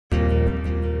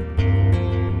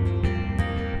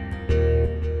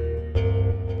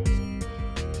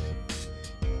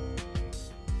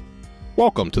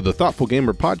Welcome to the Thoughtful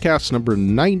Gamer Podcast number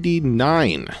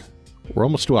 99. We're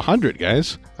almost to 100,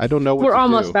 guys. I don't know what We're to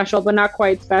almost do. special, but not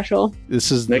quite special.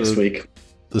 This is next week.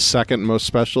 The second most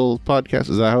special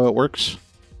podcast. Is that how it works?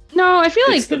 No, I feel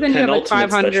It's like the then you have like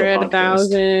penultimate 500, special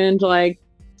 1,000, like...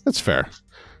 That's fair.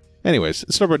 Anyways,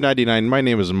 it's number 99. My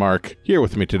name is Mark. Here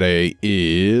with me today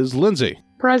is Lindsay.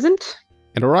 Present.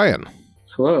 And Orion.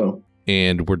 Hello.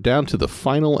 And we're down to the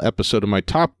final episode of my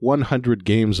top 100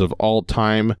 games of all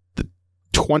time. The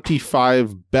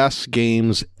 25 best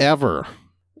games ever.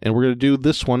 And we're going to do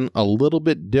this one a little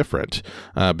bit different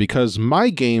because my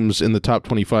games in the top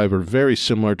 25 are very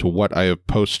similar to what I have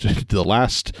posted the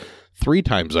last 3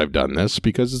 times I've done this,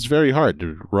 because it's very hard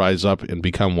to rise up and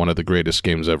become one of the greatest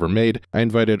games ever made. I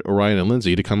invited Orion and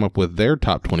Lindsay to come up with their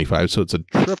top 25, so it's a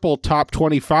triple top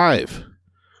 25.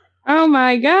 Oh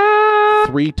my god!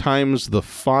 3 times the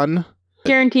fun.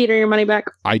 Guaranteed or your money back.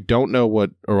 I don't know what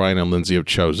Orion and Lindsay have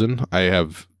chosen. I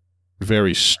have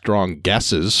very strong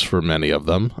guesses for many of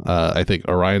them. I think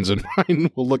Orion's and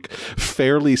mine will look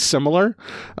fairly similar.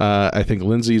 I think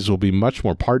Lindsay's will be much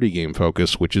more party game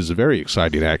focused, which is very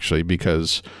exciting actually,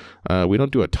 because we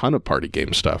don't do a ton of party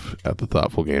game stuff at the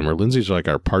Thoughtful Gamer. Lindsay's like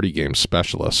our party game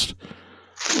specialist.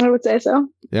 I would say so.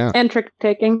 Yeah. And trick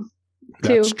taking,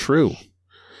 too. That's true.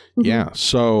 Yeah,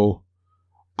 so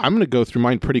I'm going to go through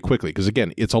mine pretty quickly because,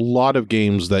 again, it's a lot of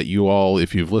games that you all,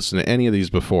 if you've listened to any of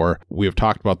these before, we have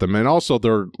talked about them. And also,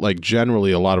 they're like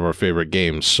generally a lot of our favorite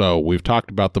games, so we've talked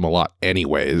about them a lot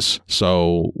anyways.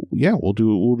 So, yeah, we'll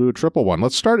do a triple one.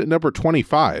 Let's start at number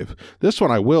 25. This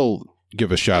one I will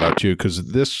give a shout out to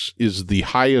because this is the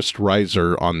highest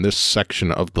riser on this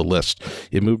section of the list.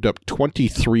 It moved up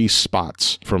 23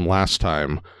 spots from last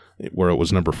time, where it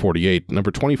was number 48.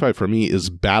 Number 25 for me is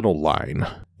Battle Line.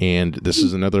 And this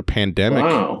is another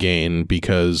pandemic game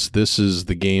because this is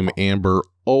the game Amber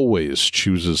always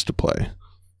chooses to play.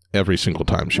 Every single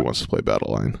time she wants to play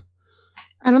Battle Line.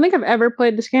 I don't think I've ever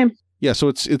played this game. Yeah, so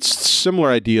it's similar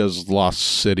ideas Lost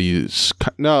Cities.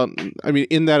 No, I mean,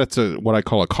 in that it's what I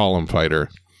call a column fighter,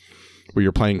 where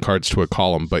you're playing cards to a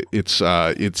column, but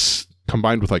it's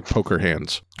combined with like poker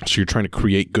hands. So you're trying to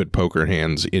create good poker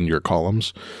hands in your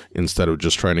columns instead of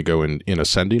just trying to go in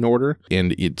ascending order.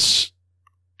 And it's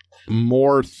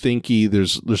more thinky.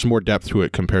 There's more depth to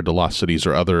it compared to Lost Cities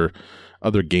or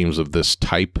other games of this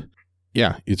type.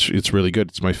 Yeah, it's really good.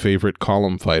 It's my favorite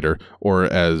column fighter, or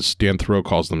as Dan Thoreau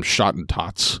calls them, shot and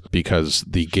tots, because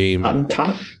the game... Shot and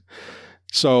tot?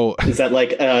 So is that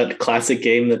like a classic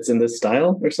game that's in this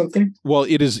style or something? Well,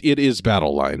 it is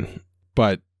Battle Line,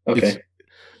 but okay.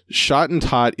 Shot and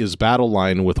Tot is Battle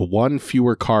Line with 1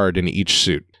 fewer card in each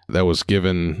suit that was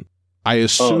given. I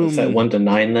assume is that 1 to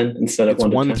 9 then instead of 1 to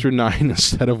 10? 1 through 9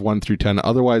 instead of 1 through 10.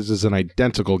 Otherwise, is an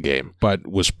identical game, but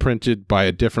was printed by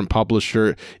a different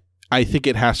publisher. I think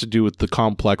it has to do with the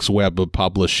complex web of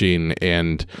publishing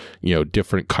and,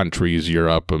 different countries,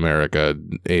 Europe, America,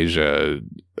 Asia,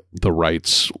 the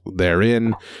rights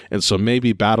therein. And so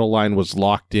maybe Battle Line was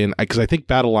locked in, because I think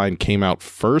Battle Line came out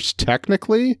first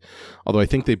technically, although I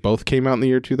think they both came out in the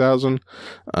year 2000.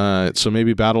 So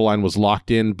maybe Battle Line was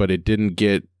locked in, but it didn't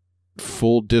get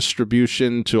full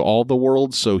distribution to all the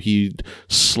world. So he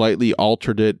slightly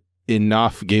altered it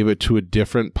enough, gave it to a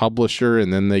different publisher,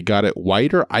 and then they got it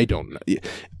wider. I don't know.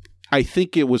 I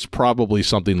think it was probably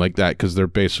something like that because they're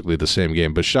basically the same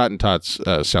game. But Shot and Tots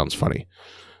sounds funny.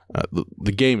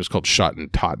 The game is called Shot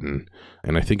and Totten,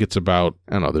 and I think it's about,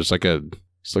 I don't know, there's like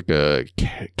a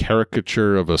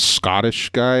caricature of a Scottish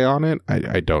guy on it.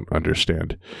 I don't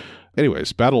understand.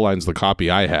 Anyways, Battle Line's the copy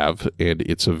I have, and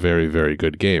it's a very, very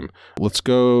good game. Let's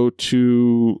go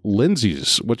to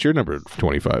Lindsay's. What's your number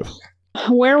 25?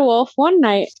 Werewolf One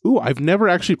Night. Ooh, I've never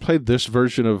actually played this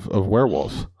version of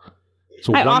Werewolf.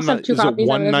 So I also have 2 copies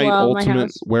One of it Night as well in my Ultimate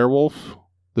house. Werewolf?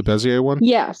 The Bezier one?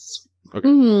 Yes. Okay.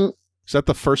 Mm-hmm. Is that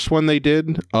the first one they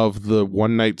did of the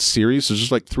One Night series? There's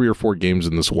just like 3 or 4 games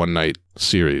in this One Night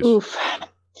series. Oof.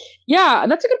 Yeah,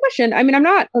 that's a good question. I mean,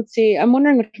 let's see. I'm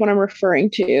wondering which one I'm referring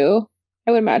to.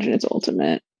 I would imagine it's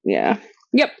Ultimate. Yeah.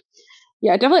 Yep.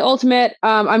 Yeah, definitely Ultimate.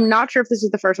 I'm not sure if this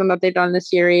is the first one that they've done in the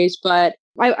series, but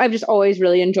I've just always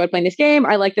really enjoyed playing this game.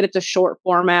 I like that it's a short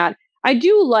format. I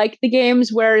do like the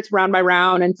games where it's round by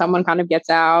round and someone kind of gets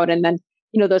out and then,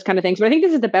 those kind of things. But I think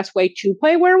this is the best way to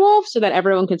play Werewolf so that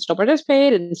everyone can still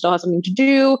participate and still have something to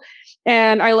do.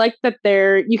 And I like that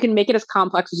you can make it as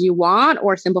complex as you want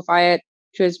or simplify it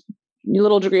to as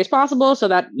little degree as possible so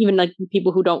that even like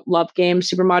people who don't love games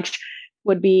super much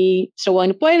would be still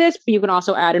willing to play this. But you can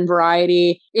also add in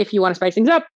variety if you want to spice things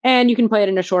up, and you can play it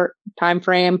in a short time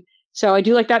frame. So I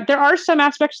do like that. There are some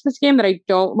aspects of this game that I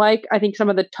don't like. I think some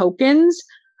of the tokens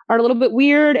are a little bit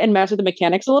weird and mess with the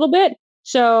mechanics a little bit.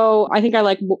 So I think I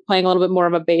like playing a little bit more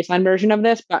of a baseline version of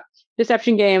this, but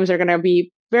deception games are going to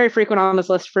be very frequent on this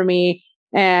list for me,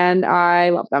 and I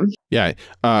love them. Yeah,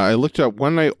 I looked up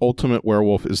One Night Ultimate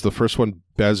Werewolf is the first one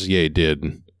Bezier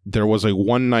did. There was a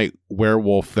One Night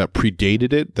Werewolf that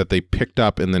predated it that they picked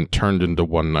up and then turned into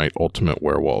One Night Ultimate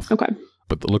Werewolf. Okay.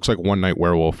 But it looks like One Night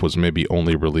Werewolf was maybe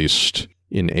only released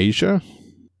in Asia?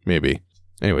 Maybe.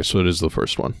 Anyway, so it is the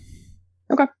first one.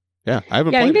 Okay. Yeah, I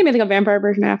haven't I played think they made like a vampire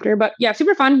version after, but yeah,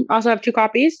 super fun. Also have 2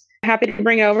 copies. Happy to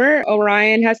bring over.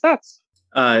 Orion has thoughts.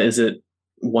 Is it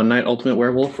One Night Ultimate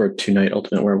Werewolf or 2 Night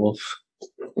Ultimate Werewolf?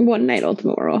 One Night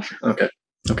Ultimate Werewolf. Okay.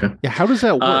 Yeah, how does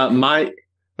that work?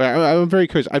 I'm very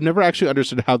curious. I've never actually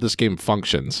understood how this game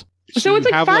functions. So it's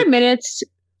like 5 minutes.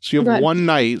 So you have one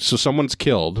night, so someone's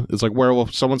killed. It's like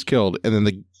werewolf, someone's killed, and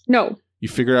then you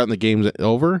figure it out and the game's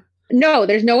over? No,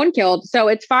 there's no one killed. So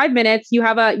it's 5 minutes.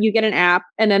 You get an app,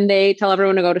 and then they tell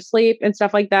everyone to go to sleep and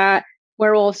stuff like that.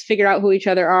 Werewolves figure out who each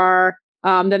other are.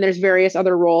 Then there's various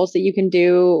other roles that you can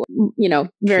do,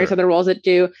 various other roles that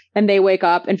do. And they wake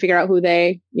up and figure out who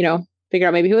they, figure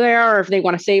out maybe who they are, or if they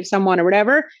want to save someone or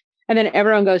whatever. And then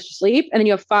everyone goes to sleep. And then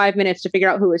you have 5 minutes to figure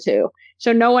out who is who.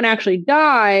 So no one actually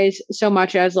dies so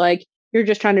much as like you're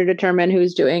just trying to determine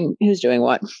who's doing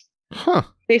what. Huh.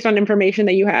 Based on information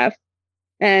that you have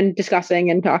and discussing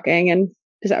and talking and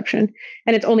deception.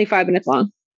 And it's only 5 minutes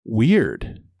long.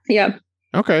 Weird. Yeah.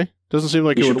 Okay. Doesn't seem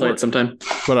like you it should would play work it sometime.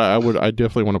 But I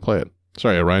definitely want to play it.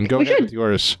 Sorry, Orion, go ahead with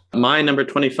yours. My number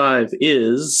 25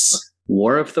 is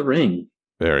War of the Ring.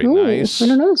 Very nice. I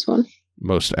don't know this one.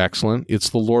 Most excellent.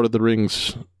 It's the Lord of the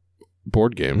Rings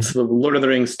board game. It's the Lord of the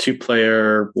Rings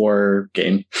 2-player war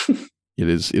game. It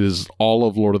is all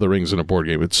of Lord of the Rings in a board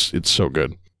game. It's so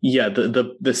good. Yeah,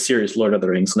 the series Lord of the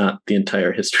Rings, not the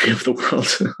entire history of the world.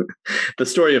 The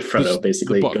story of Frodo,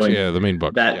 basically. The books, the main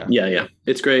book. Yeah.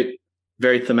 It's great.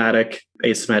 Very thematic,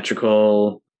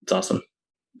 asymmetrical. It's awesome.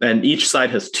 And each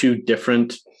side has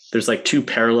there's like 2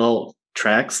 parallel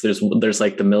tracks. There's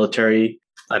like the military,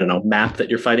 map that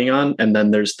you're fighting on. And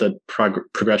then there's the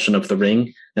progression of the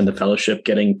ring and the fellowship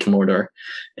getting to Mordor.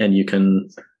 And you can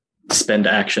spend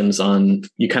actions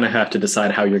you kind of have to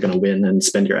decide how you're going to win and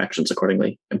spend your actions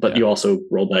accordingly. But you also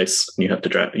roll dice and you have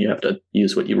to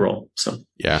use what you roll. So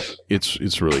yeah,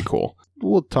 it's really cool.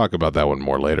 We'll talk about that one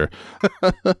more later.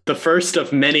 The first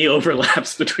of many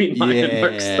overlaps between mine and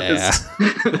Marc's list.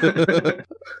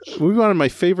 Moving on to my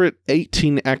favorite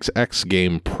 18xx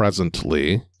game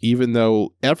presently, even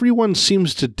though everyone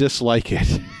seems to dislike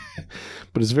it.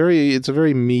 But it's a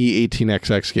very me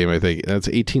 18xx game, I think. That's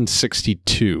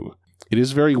 1862. It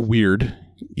is very weird.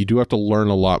 You do have to learn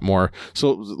a lot more.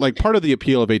 So, like, part of the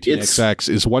appeal of 18xx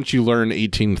is once you learn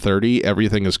 1830,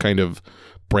 everything is kind of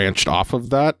branched off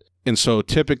of that. And so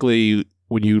typically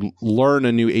when you learn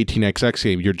a new 18xx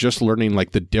game, you're just learning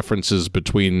like the differences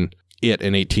between it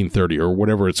and 1830 or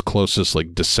whatever its closest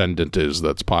like descendant is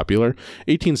that's popular.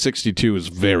 1862 is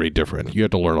very different. You have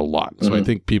to learn a lot. So I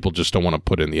think people just don't want to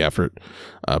put in the effort.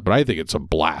 But I think it's a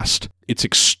blast. It's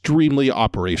extremely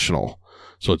operational.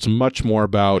 So it's much more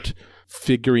about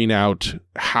figuring out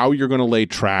how you're going to lay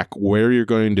track, where you're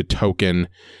going to token,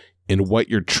 and what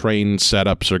your train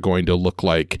setups are going to look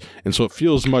like. And so it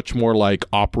feels much more like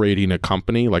operating a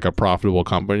company, like a profitable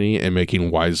company, and making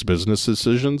wise business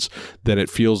decisions than it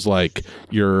feels like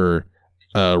you're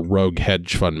a rogue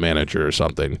hedge fund manager or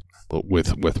something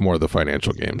with more of the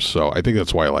financial games. So I think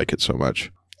that's why I like it so much.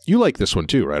 You like this one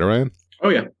too, right, Orion? Oh,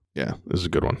 yeah. Yeah, this is a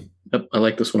good one. Yep, I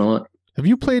like this one a lot. Have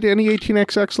you played any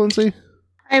 18xx, Lindsay?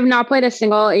 I have not played a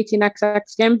single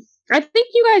 18xx game. I think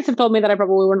you guys have told me that I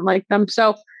probably wouldn't like them.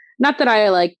 So not that I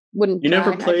wouldn't. You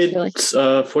never played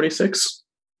 46?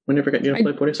 We never got you to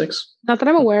play 46? Not that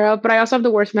I'm aware of, but I also have the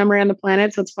worst memory on the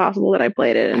planet, so it's possible that I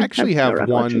played it. I actually have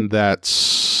one that's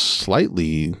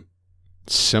slightly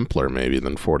simpler maybe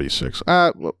than 46.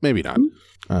 Well, maybe not.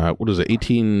 What is it?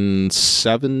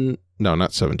 18.7? No,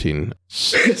 not 17.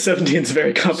 17 is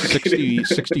very complicated.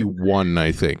 61,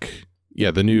 I think.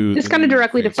 Yeah, the new. This kind of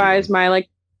directly defies my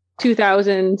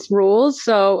 2000s rules.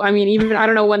 So I mean, even I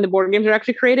don't know when the board games are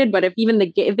actually created, but if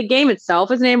the game itself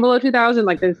is named below 2000,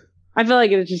 I feel like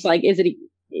it's just is it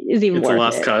even it's worth it? A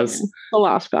lost cause. It's a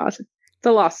lost cause. It's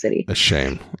a lost city. A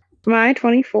shame. My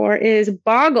 24 is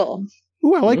Boggle.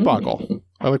 Ooh, I like Boggle.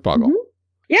 I like Boggle. Mm-hmm.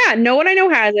 Yeah, no one I know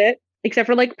has it except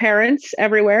for parents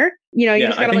everywhere. You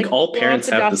just gotta I think all parents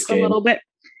have this game a little bit.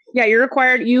 Yeah, you're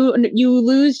required. You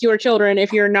lose your children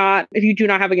if you do not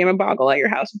have a game of Boggle at your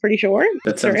house. I'm pretty sure.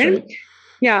 That sounds right.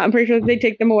 Yeah, I'm pretty sure they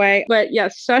take them away. But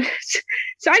yes, so I just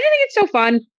think it's so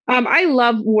fun. I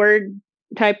love word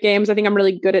type games. I think I'm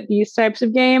really good at these types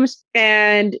of games.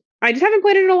 And I just haven't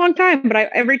played it in a long time, but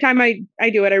every time I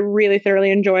do it, I really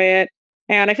thoroughly enjoy it.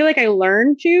 And I feel like I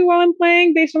learn too while I'm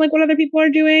playing based on like what other people are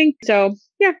doing. So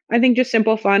yeah, I think just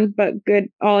simple fun, but good,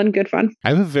 all in good fun. I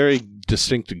have a very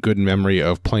distinct good memory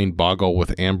of playing Boggle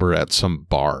with Amber at some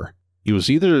bar. It was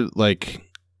either like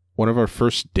one of our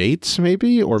first dates,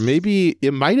 maybe, or maybe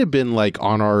it might have been like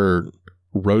on our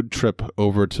road trip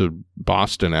over to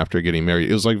Boston after getting married.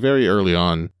 It was like very early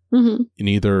on in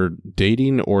either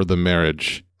dating or the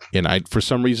marriage. And for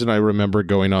some reason, I remember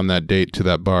going on that date to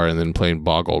that bar and then playing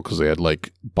Boggle because they had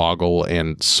like Boggle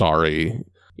and Sorry,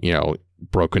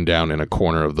 broken down in a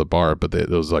corner of the bar, but it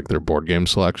was like their board game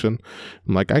selection.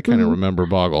 I'm like, I kind of remember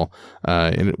Boggle,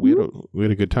 and we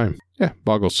had a good time. Yeah,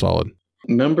 Boggle's solid.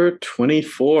 Number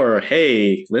 24.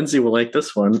 Hey, Lindsay will like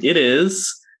this one. It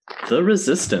is The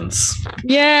Resistance.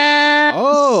 Yeah.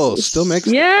 Oh, still makes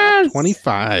the top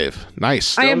 25. Nice.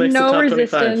 Still I have no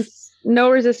resistance.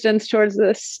 No resistance towards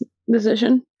this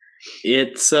decision.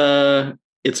 It's a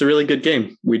really good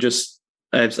game. We just,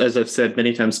 as I've said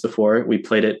many times before, we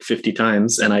played it 50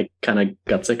 times, and I kind of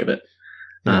got sick of it.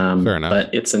 Fair enough.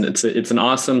 But it's an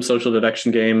awesome social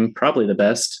deduction game, probably the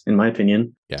best in my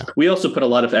opinion. Yeah. We also put a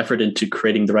lot of effort into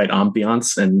creating the right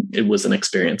ambiance, and it was an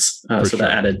experience. So that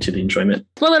added to the enjoyment.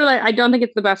 Well, I don't think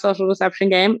it's the best social deception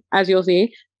game, as you'll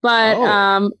see. But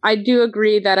I do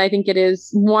agree that I think it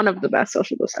is one of the best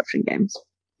social deception games.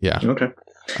 Yeah. Okay.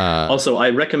 Also,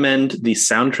 I recommend the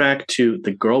soundtrack to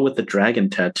The Girl with the Dragon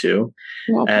Tattoo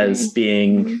as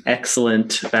being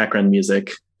excellent background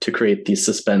music to create the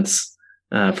suspense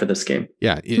for this game.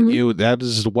 Yeah, that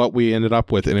is what we ended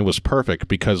up with, and it was perfect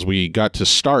because we got to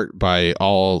start by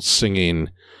all singing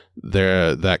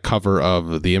that cover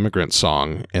of the Immigrant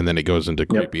Song, and then it goes into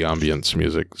creepy ambience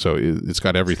music. So it's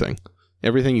got everything.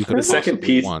 Everything you could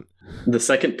possibly want. The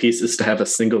second piece is to have a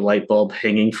single light bulb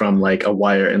hanging from like a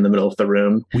wire in the middle of the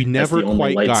room. We never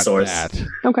quite got that.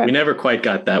 Okay. We never quite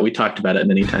got that. We talked about it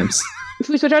many times. If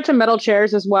we switch out to metal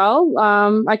chairs as well,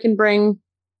 I can bring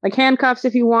like handcuffs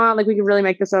if you want. Like we could really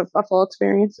make this a full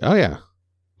experience. Oh yeah.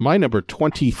 My number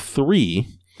 23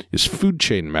 is Food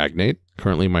Chain Magnate.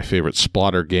 Currently my favorite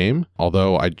Splotter game.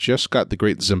 Although I just got The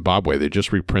Great Zimbabwe. They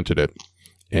just reprinted it.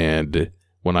 And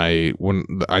when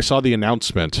I saw the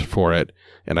announcement for it,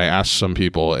 and I asked some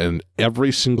people, and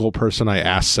every single person I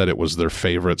asked said it was their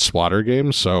favorite Splotter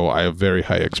game, so I have very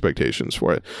high expectations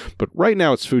for it. But right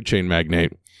now it's Food Chain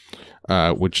Magnate,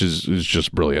 which is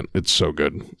just brilliant. It's so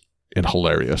good and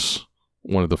hilarious.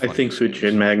 One of the I think Food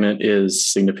Chain Magnate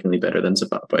is significantly better than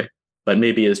Zimbabwe, but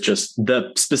maybe it's just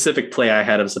the specific play I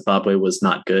had of Zimbabwe was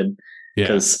not good.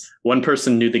 Because one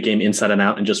person knew the game inside and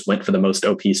out and just went for the most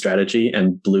OP strategy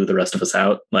and blew the rest of us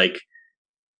out. Like,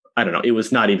 I don't know. It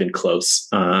was not even close.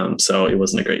 So it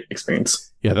wasn't a great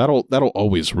experience. Yeah, that'll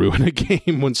always ruin a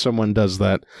game when someone does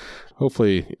that.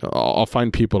 Hopefully, I'll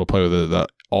find people to play with it that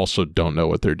also don't know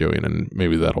what they're doing, and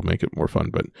maybe that'll make it more fun.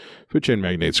 But Food Chain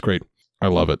Magnate's great. I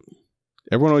love it.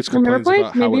 Everyone always complains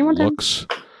about how it looks,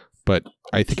 but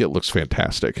I think it looks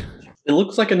fantastic. It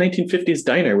looks like a 1950s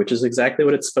diner, which is exactly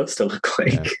what it's supposed to look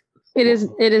like. Yeah. It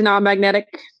is not magnetic,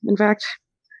 in fact,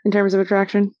 in terms of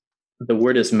attraction. The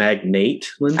word is magnate,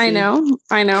 Lindsay. I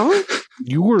know.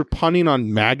 You were punning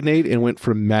on magnate and went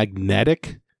from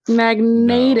magnetic?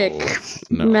 Magnetic.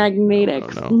 No.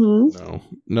 Magnetic. No. Mm-hmm.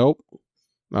 No.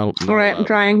 Nope. All right, I'm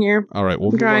trying here. All right,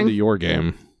 we'll move on to your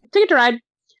game. Ticket to Ride.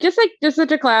 Just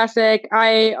such a classic.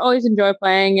 I always enjoy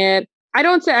playing it.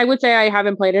 I would say I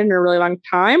haven't played it in a really long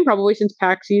time, probably since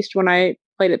PAX East when I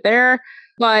played it there.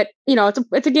 But,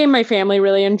 it's a game my family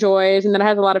really enjoys, and that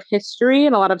has a lot of history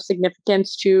and a lot of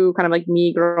significance to kind of like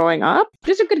me growing up.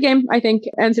 Just a good game, I think,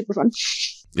 and super fun.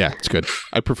 Yeah, it's good.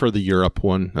 I prefer the Europe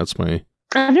one. That's my...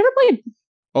 I've never played.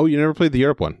 Oh, you never played the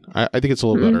Europe one? I think it's a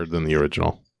little better than the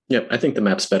original. Yep, I think the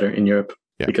map's better in Europe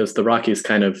because the Rockies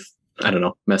kind of, I don't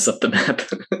know, mess up the map.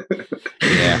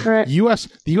 Yeah. Right.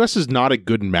 The US is not a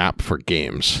good map for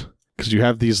games because you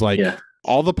have these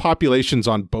all the populations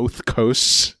on both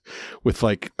coasts with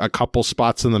like a couple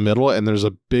spots in the middle, and there's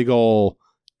a big old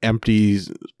empty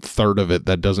third of it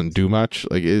that doesn't do much.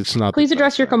 Like it's not. Please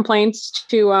address your complaints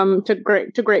to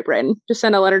Great Britain. Just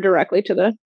send a letter directly to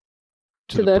the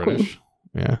Queen.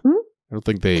 Yeah. I don't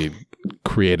think they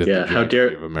created the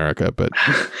geography of America, but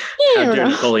how dare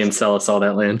Napoleon sell us all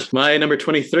that land? My number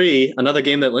 23, another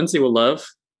game that Lindsay will love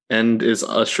and is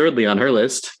assuredly on her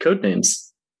list,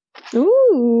 Codenames.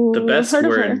 Ooh, the best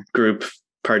word group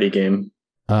party game.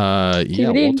 Yeah,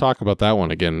 we'll talk about that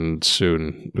one again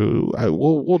soon.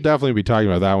 We'll definitely be talking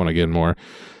about that one again more.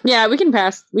 Yeah, we can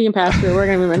pass through. We're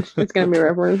gonna be mentioned. It's gonna be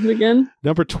referenced again.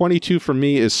 Number 22 for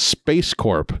me is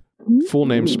SpaceCorp. Full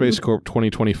name SpaceCorp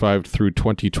 2025 through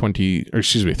 2020, or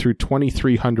excuse me, through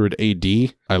 2300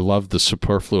 AD. I love the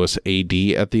superfluous AD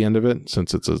at the end of it,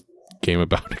 since it's a game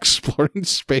about exploring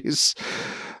space.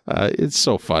 It's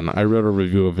so fun. I wrote a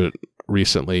review of it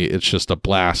recently. It's just a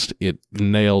blast. It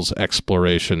nails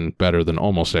exploration better than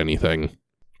almost anything.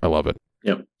 I love it.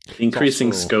 Yep. The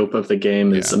increasing scope of the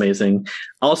game is amazing.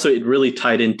 Also, it really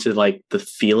tied into like the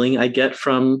feeling I get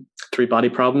from Three Body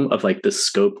Problem of like the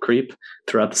scope creep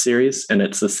throughout the series, and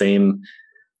it's the same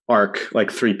arc, like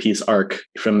 3-piece arc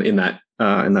from in that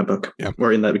book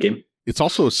or in that game. It's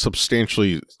also a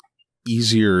substantially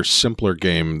easier, simpler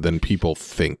game than people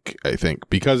think. I think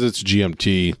because it's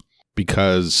GMT,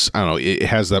 because I don't know, it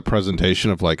has that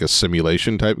presentation of like a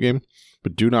simulation type game.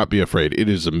 But do not be afraid; it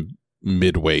is a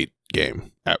midweight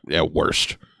game at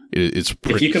worst. It's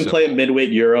pretty if you can play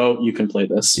midweight Euro, you can play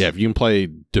this. Yeah, if you can play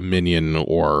Dominion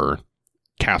or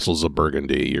Castles of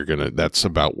Burgundy, that's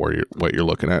about what you're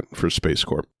looking at for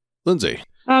SpaceCorp. Lindsay.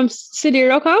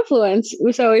 Sidereal Confluence.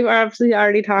 So we've obviously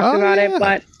already talked about it,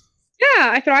 but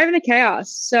yeah, I thrive in the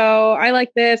chaos. So I like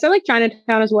this. I like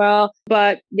Chinatown as well.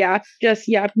 But yeah,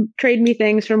 trade me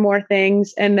things for more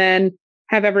things and then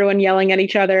have everyone yelling at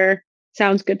each other.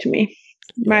 Sounds good to me.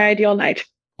 My ideal night.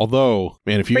 Although,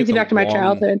 man, if you brings you back to my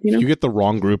childhood, if you get the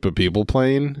wrong group of people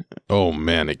playing, oh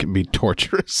man, it can be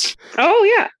torturous.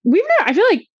 Oh yeah, I feel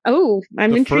like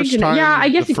I'm intrigued. Yeah, I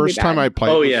guess the first time I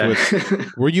played.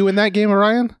 Were you in that game,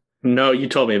 Orion? No, you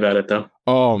told me about it though.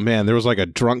 Oh man, there was like a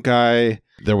drunk guy.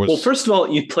 Well, first of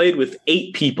all, you played with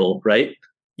 8 people, right?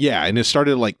 Yeah, and it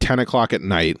started at like 10 o'clock at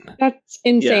night. That's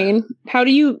insane. Yeah. How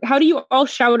do you all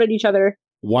shout at each other?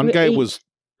 One guy was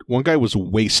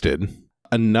wasted.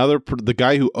 The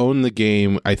guy who owned the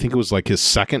game, I think it was like his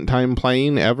second time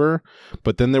playing ever.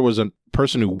 But then there was a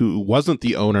person who wasn't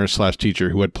the owner / teacher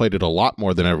who had played it a lot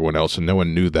more than everyone else, and no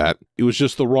one knew that. It was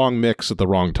just the wrong mix at the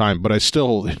wrong time. But I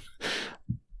still,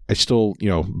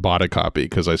 bought a copy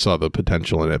because I saw the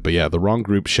potential in it. But yeah, the wrong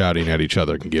group shouting at each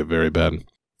other can get very bad.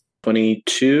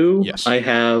 22. Yes. I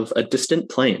have A Distant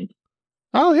Plane.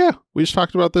 Oh yeah, we just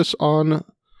talked about this on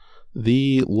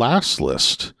the last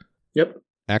list. Yep.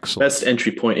 Excellent. Best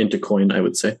entry point into coin, I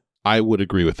would say. I would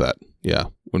agree with that. Yeah.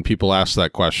 When people ask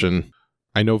that question,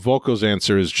 I know Volko's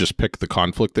answer is just pick the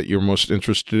conflict that you're most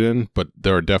interested in, but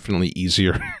there are definitely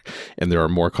easier and there are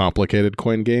more complicated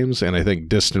coin games. And I think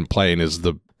Distant Plane is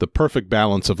the perfect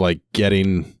balance of like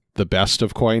getting the best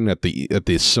of coin at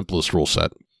the simplest rule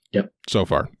set. Yep. So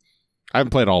far. I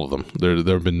haven't played all of them. There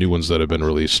have been new ones that have been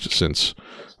released since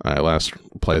I last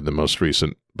played the most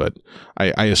recent, but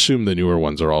I assume the newer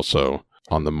ones are also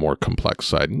on the more complex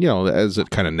side, as it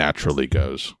kind of naturally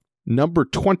goes. Number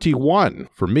 21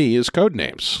 for me is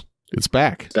Codenames. It's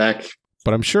back.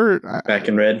 But I'm sure... Back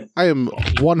in red. I am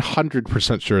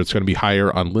 100% sure it's going to be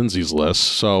higher on Lindsay's list,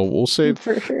 so we'll save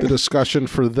the discussion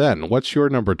for then. What's your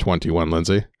number 21,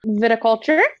 Lindsay?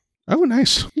 Viticulture. Oh,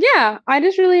 nice. Yeah, I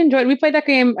just really enjoyed it. We played that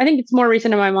game. I think it's more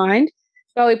recent in my mind.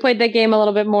 So we played that game a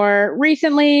little bit more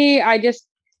recently.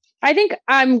 I think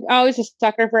I'm always a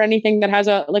sucker for anything that has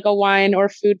a wine or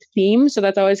food theme. So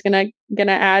that's always gonna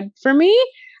add for me.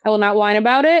 I will not whine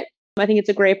about it. I think it's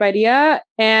a great idea,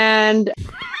 and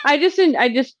I just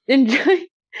enjoy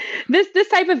this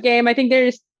type of game. I think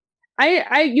there's that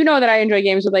I enjoy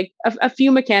games with like a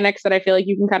few mechanics that I feel like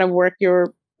you can kind of work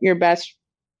your best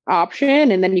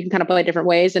option, and then you can kind of play different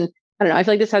ways. And I don't know. I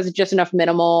feel like this has just enough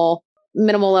minimal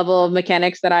level of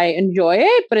mechanics that I enjoy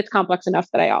it, but it's complex enough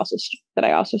that I also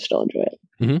still enjoy it.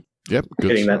 Mm-hmm. Yep,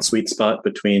 hitting that sweet spot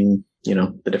between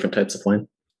the different types of wine.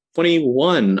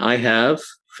 21. I have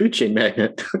Food Chain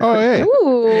Magnate. Oh, hey!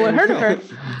 Ooh, I heard of her.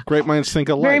 Great minds think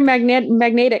alike. Very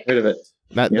magnetic. Heard of it.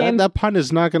 That pun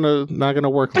is not gonna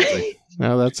work, Lindsay.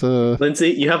 No, that's a Lindsay.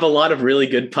 You have a lot of really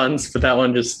good puns, but that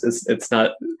one just it's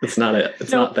not there.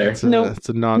 It's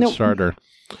a non-starter.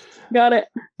 Nope. Got it.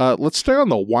 Let's stay on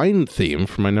the wine theme.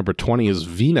 For my number 20 is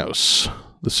Vinhos,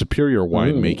 the superior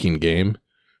wine making game.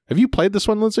 Have you played this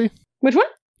one, Lindsay? Which one?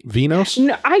 Vinhos?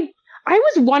 No, I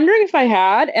was wondering if I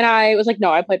had, and I was like,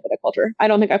 no, I played Viticulture. I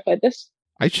don't think I played this.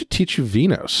 I should teach you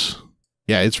Vinhos.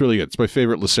 Yeah, it's really good. It's my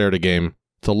favorite Lacerda game.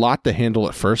 It's a lot to handle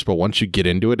at first, but once you get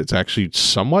into it, it's actually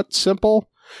somewhat simple.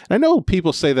 And I know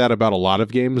people say that about a lot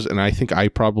of games, and I think I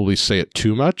probably say it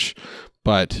too much,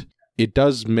 but it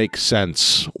does make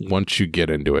sense once you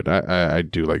get into it. I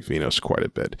do like Vinhos quite a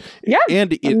bit. Yeah,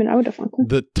 and I would definitely.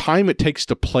 The time it takes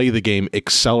to play the game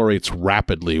accelerates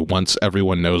rapidly once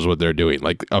everyone knows what they're doing.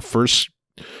 Like a first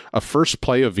A first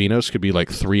play of Vinhos could be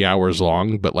like 3 hours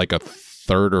long, but like a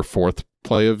third or fourth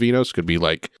play of Vinhos could be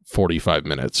like 45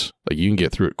 minutes. Like you can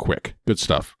get through it quick. Good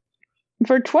stuff.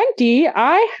 For 20,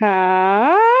 I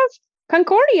have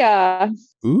Concordia.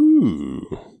 Ooh.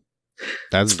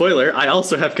 That's Spoiler, I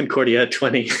also have Concordia at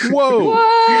 20. Whoa.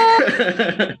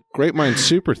 What? Great minds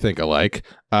super think alike.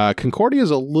 Concordia is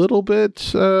a little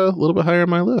bit higher on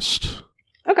my list.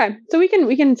 Okay, so we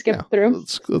can skip through.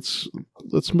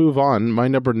 Let's move on. My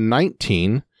number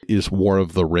 19 is War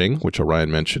of the Ring, which Orion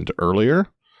mentioned earlier.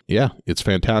 Yeah, it's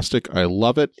fantastic. I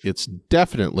love it. It's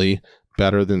definitely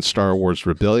better than Star Wars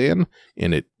Rebellion,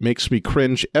 and it makes me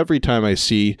cringe every time I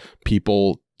see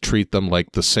people treat them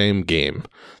like the same game.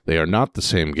 They are not the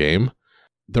same game.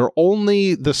 They're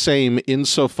only the same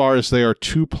insofar as they are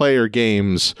two-player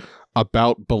games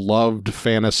about beloved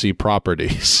fantasy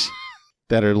properties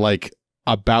that are like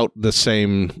about the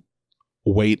same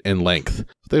weight and length.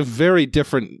 They're very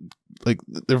different.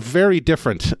 They're very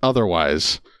different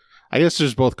otherwise. I guess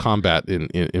there's both combat in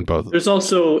both. There's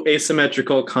also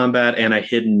asymmetrical combat and a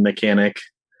hidden mechanic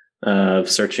of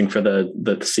searching for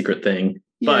the secret thing.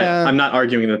 But Yeah. I'm not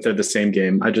arguing that they're the same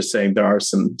game. I'm just saying there are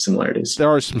some similarities. There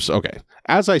are some. Okay.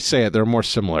 As I say it, there are more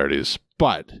similarities.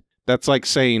 But that's like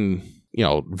saying,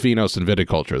 Vinhos and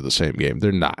Viticulture are the same game.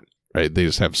 They're not. Right? They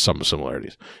just have some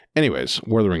similarities. Anyways,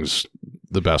 War of the Ring's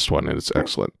the best one, and it's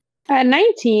excellent. At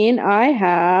 19, I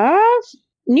have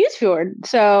Newsfjord.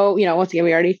 So, once again,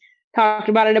 we already talked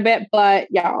about it a bit, but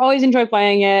yeah, always enjoy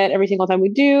playing it every single time we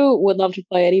do. Would love to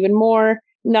play it even more.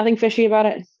 Nothing fishy about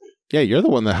it. Yeah, you're the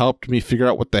one that helped me figure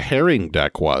out what the herring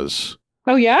deck was.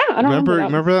 Oh yeah, I don't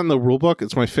remember that in the rulebook.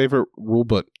 It's my favorite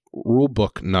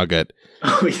rulebook nugget.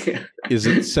 Oh yeah,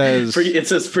 it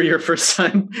says for your first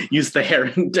time, use the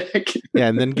herring deck. Yeah,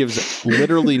 and then gives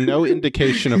literally no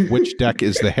indication of which deck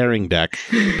is the herring deck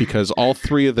because all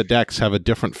three of the decks have a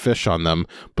different fish on them,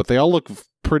 but they all look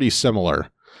pretty similar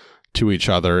to each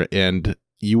other, and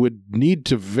you would need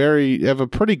to have a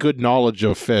pretty good knowledge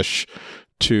of fish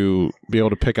to be able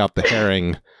to pick out the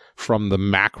herring from the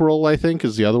mackerel, I think,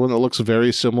 is the other one that looks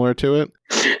very similar to it.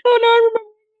 Oh no, I remember.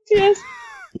 Yes.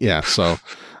 Yeah, so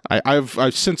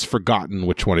I've since forgotten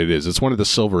which one it is. It's one of the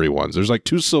silvery ones. There's like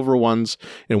two silver ones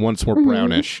and one's more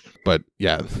brownish. But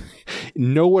yeah,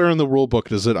 nowhere in the rule book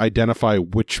does it identify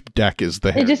which deck is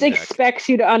the herring It just deck. expects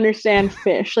you to understand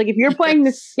fish. Like if you're playing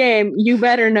this game, you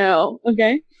better know.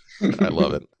 Okay. I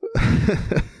love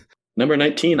it. Number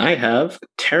 19, I have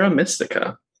Terra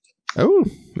Mystica. Oh,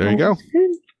 there you go.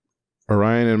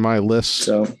 Orion and my list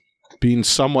being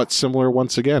somewhat similar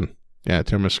once again. Yeah,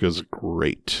 Terra Mystica is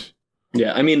great.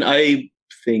 Yeah, I mean, I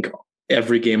think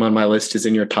every game on my list is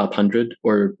in your top 100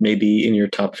 or maybe in your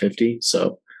top 50.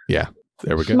 So yeah,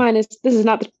 there we go. This is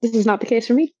not the case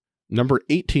for me. Number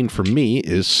 18 for me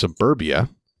is Suburbia.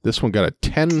 This one got a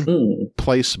 10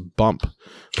 place bump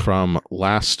from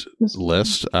last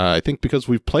list. I think because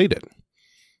we've played it.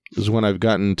 This is when I've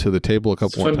gotten to the table a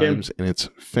couple more times, and it's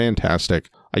fantastic.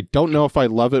 I don't know if I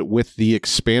love it with the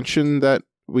expansion that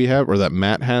we have, or that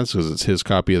Matt has, because it's his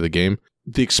copy of the game.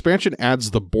 The expansion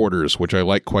adds the borders, which I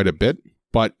like quite a bit,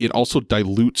 but it also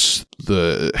dilutes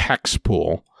the hex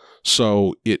pool.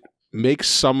 So it makes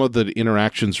some of the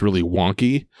interactions really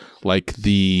wonky, like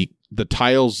the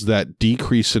tiles that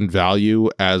decrease in value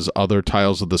as other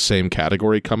tiles of the same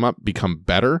category come up become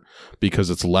better because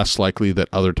it's less likely that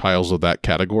other tiles of that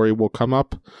category will come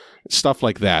up. Stuff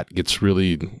like that gets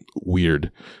really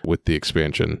weird with the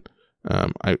expansion.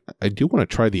 I do want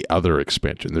to try the other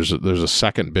expansion. There's a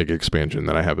second big expansion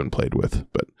that I haven't played with,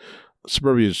 but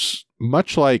Suburbia is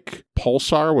much like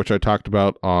Pulsar, which I talked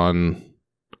about on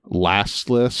last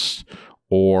list,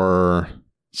 or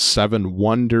Seven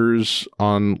Wonders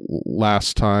on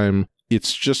last time.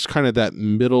 It's just kind of that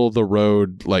middle of the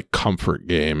road, like comfort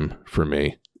game for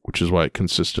me, which is why it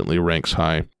consistently ranks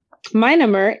high. My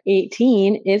number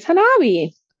 18 is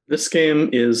Hanabi. This game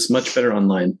is much better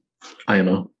online.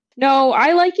 IMO. No,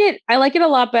 I like it. I like it a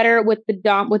lot better with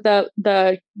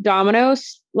the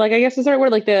dominoes. Like I guess is the right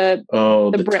word. Like the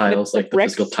tiles, like the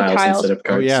physical tiles instead of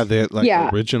cards. Oh yeah, the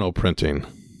original printing.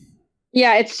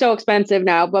 Yeah, it's so expensive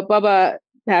now, but Bubba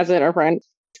has it, our friend.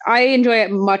 I enjoy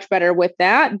it much better with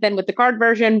that than with the card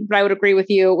version, but I would agree with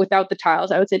you, without the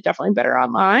tiles, I would say definitely better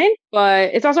online.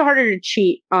 But it's also harder to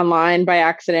cheat online by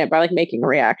accident by like making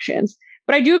reactions.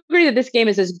 But I do agree that this game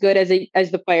is as good as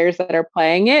the players that are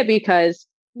playing it, because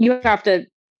you have to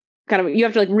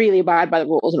like really abide by the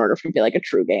rules in order for it to be like a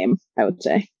true game, I would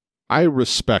say. I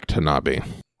respect Hanabi.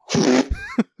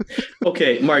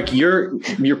 Okay, Mark, your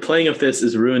playing of this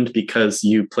is ruined because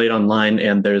you played online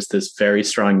and there's this very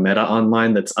strong meta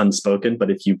online that's unspoken, but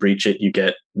if you breach it, you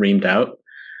get reamed out.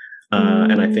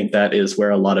 And I think that is where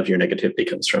a lot of your negativity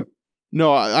comes from.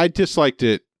 No, I disliked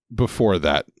it before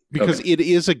that because it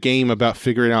is a game about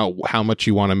figuring out how much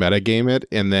you want to metagame it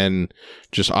and then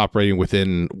just operating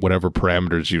within whatever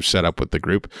parameters you've set up with the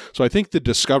group. So I think the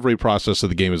discovery process of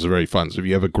the game is very fun. So if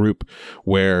you have a group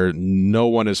where no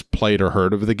one has played or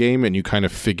heard of the game and you kind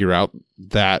of figure out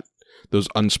those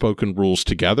unspoken rules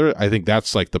together, I think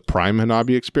that's like the prime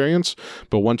Hanabi experience.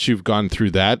 But once you've gone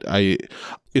through that,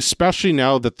 especially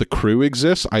now that the crew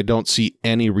exists, I don't see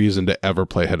any reason to ever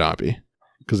play Hanabi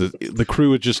because the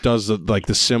crew just does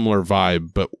the similar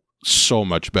vibe, but so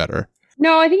much better.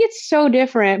 No, I think it's so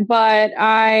different, but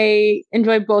I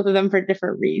enjoy both of them for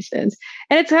different reasons.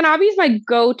 And Hanabi's my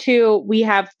go-to. We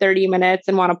have 30 minutes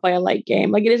and want to play a light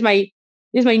game. Like it is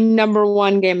my number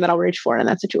one game that I'll reach for in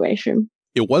that situation.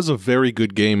 It was a very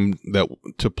good game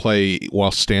to play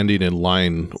while standing in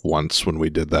line once when we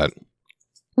did that.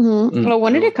 Mm-hmm. Well,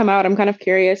 when did it come out? I'm kind of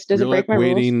curious. Does it break my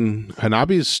rules?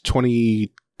 Hanabi's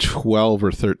 2012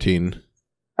 or 13.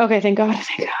 Okay, thank God.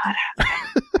 Thank God.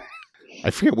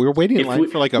 I forget. We were waiting in line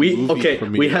for like a movie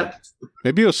premiere.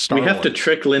 Maybe it was Star Wars. We have to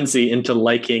trick Lindsay into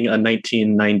liking a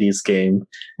 1990s game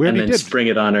and then spring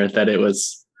it on her that it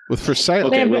was... For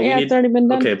silent. Okay, it's already been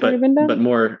done. Okay, but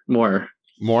more.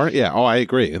 More? Yeah. Oh, I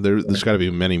agree. There's got to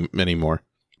be many, many more.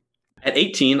 At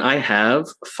 18, I have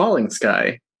Falling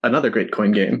Sky, another great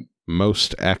coin game.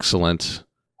 Most excellent.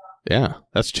 Yeah,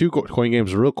 that's 2 coin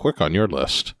games real quick on your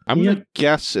list. I'm going to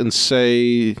guess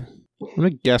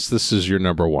this is your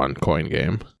number 1 coin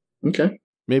game. Okay.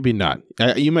 Maybe not.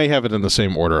 You may have it in the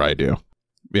same order I do.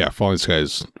 Yeah, Falling Sky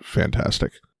is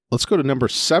fantastic. Let's go to number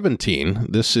 17.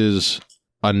 This is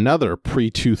another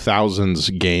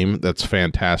pre-2000s game that's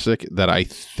fantastic that I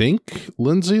think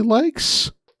Lindsay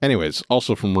likes. Anyways,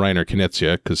 also from Reiner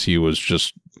Knizia, because he was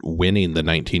just winning the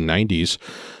 1990s.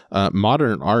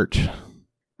 Modern Art.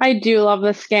 I do love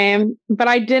this game, but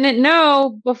I didn't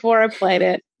know before I played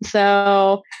it.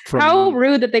 So how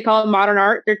rude that they call it Modern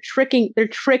Art. They're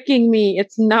tricking me.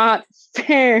 It's not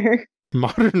fair.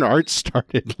 Modern Art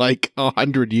started like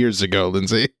 100 years ago,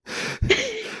 Lindsay.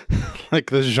 Like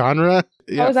the genre.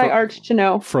 How was I art to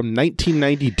know? From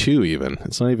 1992 even.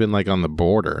 It's not even like on the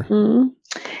border.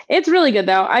 It's really good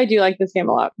though. I do like this game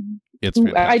a lot. It's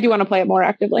fantastic. I do want to play it more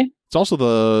actively. It's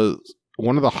also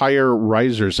one of the higher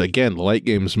risers. Again, the light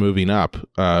games moving up.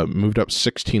 Moved up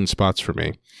 16 spots for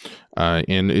me.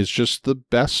 And is just the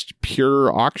best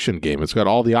pure auction game. It's got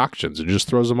all the auctions. It just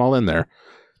throws them all in there.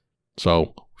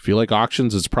 So if you like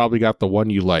auctions, it's probably got the one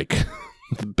you like.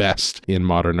 The best in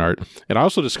Modern Art. And I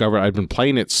also discovered I've been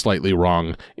playing it slightly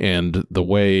wrong, and the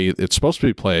way it's supposed to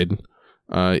be played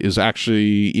is actually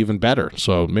even better.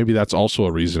 So maybe that's also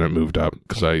a reason it moved up,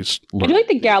 because I do like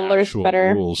the Gattlers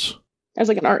better rules. As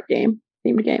like an art game,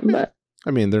 themed game, but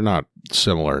I mean they're not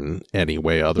similar in any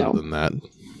way other than that.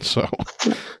 So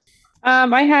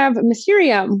I have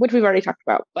Mysterium, which we've already talked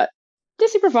about, but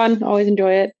just super fun. Always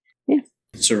enjoy it. Yeah.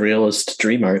 Surrealist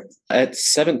dream art. At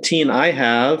 17, I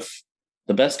have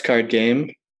the best card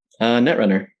game,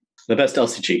 Netrunner. The best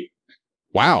LCG.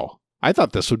 Wow. I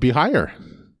thought this would be higher.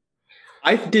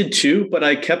 I did too, but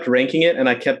I kept ranking it and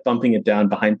I kept bumping it down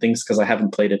behind things because I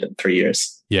haven't played it in 3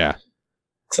 years. Yeah.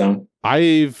 So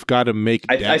I've got to make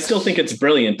I still think it's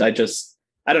brilliant. I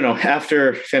don't know,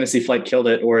 after Fantasy Flight killed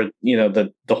it, or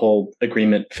the whole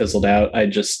agreement fizzled out, I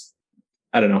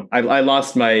don't know. I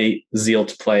lost my zeal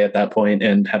to play at that point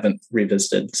and haven't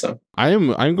revisited. So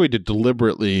I'm going to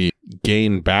deliberately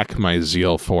gain back my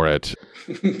zeal for it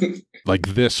like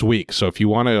this week. So if you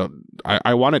want to,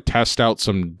 I want to test out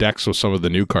some decks with some of the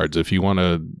new cards. If you want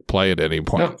to play at any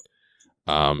point.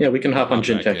 Yeah, we can hop on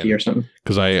Jinteki or something.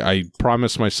 Because I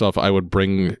promised myself I would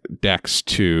bring decks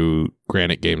to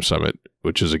Granite Game Summit,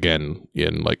 which is again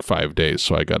in like 5 days.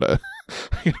 So I gotta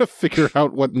figure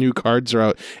out what new cards are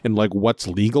out and like what's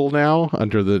legal now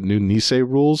under the new Nisei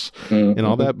rules and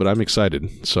all that. But I'm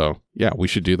excited. So yeah, we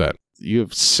should do that. You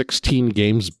have 16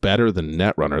 games better than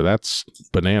Netrunner. That's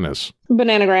bananas.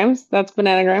 Bananagrams. That's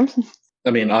Bananagrams.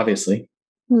 I mean, obviously.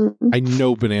 I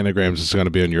know Bananagrams is going to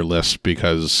be on your list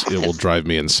because it will drive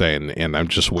me insane, and I'm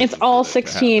just waiting. It's all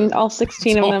 16. All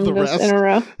 16 of them just in a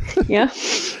row. Yeah.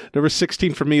 Number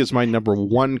 16 for me is my number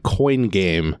 1 coin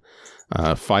game,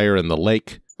 Fire in the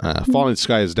Lake. Falling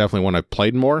Sky is definitely one I've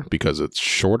played more because it's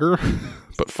shorter,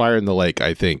 but Fire in the Lake,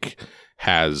 I think,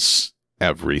 has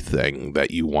everything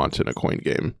that you want in a coin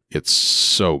game. It's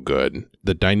so good.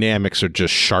 The dynamics are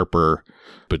just sharper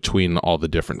between all the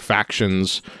different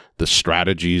factions. The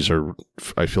strategies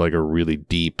I feel like, are really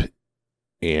deep,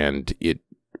 and it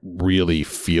really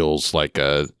feels like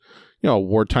a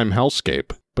wartime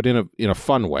hellscape, but in a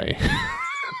fun way.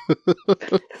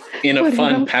 In a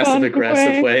fun,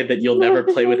 passive-aggressive way that you'll never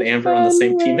play with Amber on the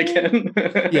same team again.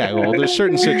 Yeah, well, there's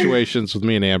certain situations with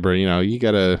me and Amber, you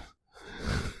gotta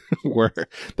where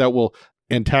that will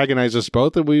antagonize us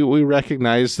both, and we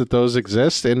recognize that those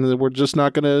exist, and we're just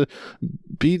not gonna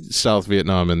beat South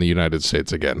Vietnam in the United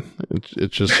States again.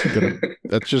 It's just gonna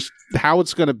that's just how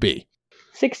it's gonna be.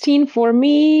 16 for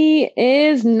me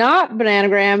is not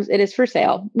Bananagrams. It is For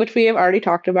Sale, which we have already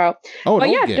talked about. Oh, but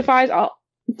yeah, defies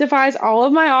all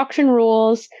of my auction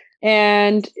rules,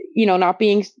 and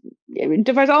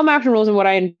defies all my auction rules and what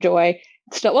I enjoy.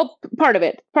 Still, well, part of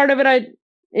it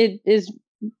it is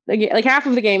like half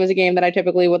of the game is a game that I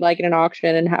typically would like in an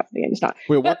auction, and half of the game is not.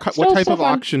 Wait, what type of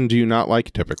auction do you not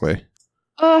like typically?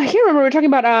 I can't remember. We were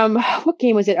talking about what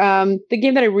game was it? The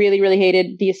game that I really, really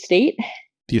hated, The Estate.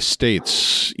 The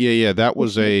Estates. Yeah, that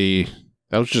was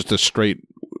just a straight.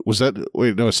 Was that?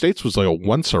 Wait, no, Estates was like a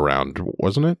once around,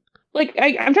 wasn't it? Like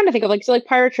I'm trying to think of like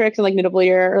Pirate Tricks and like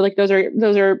Nidavellir, or like those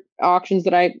are auctions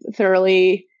that I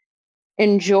thoroughly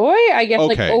enjoy. I guess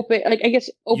okay. open.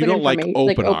 You don't like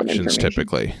open auctions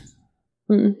typically.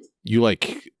 Mm. You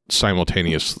like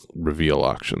simultaneous reveal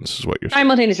auctions, is what you're saying.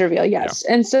 Simultaneous reveal, yes.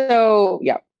 Yeah. And so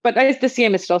yeah, but this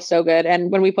game is still so good.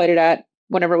 And when we played it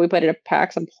whenever we played it at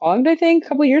PAX Unplugged, I think a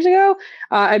couple of years ago,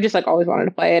 I've just like always wanted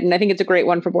to play it, and I think it's a great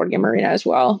one for Board Game Arena as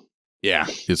well. Yeah,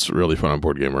 it's really fun on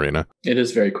Board Game Arena. It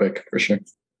is very quick, for sure.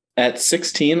 At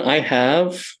 16, I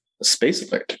have Space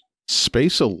Alert.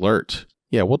 Space Alert.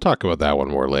 Yeah, we'll talk about that one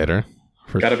more later.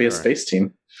 Gotta be a space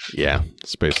team. Yeah,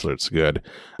 Space Alert's good.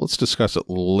 Let's discuss it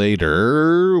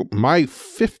later. My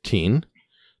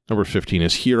number 15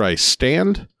 is Here I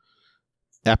Stand.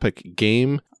 Epic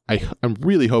game. I'm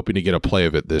really hoping to get a play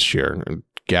of it this year and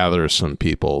gather some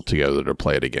people together to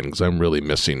play it again, because I'm really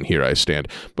missing Here I Stand.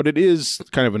 But it is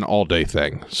kind of an all-day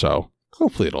thing, so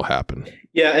hopefully it'll happen.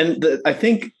 Yeah, and I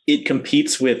think it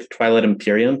competes with Twilight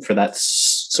Imperium for that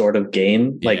sort of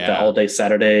game, like the all-day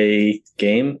Saturday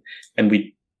game, and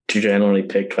we generally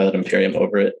pick Twilight Imperium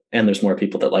over it, and there's more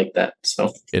people that like that.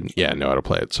 So know how to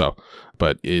play it. So,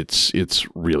 but it's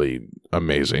really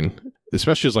amazing.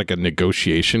 Especially as like a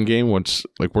negotiation game. Once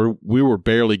like we were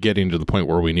barely getting to the point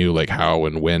where we knew like how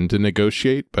and when to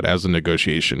negotiate, but as a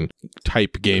negotiation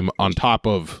type game on top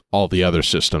of all the other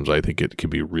systems, I think it could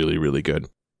be really, really good.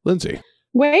 Lindsay.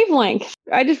 Wavelength.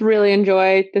 I just really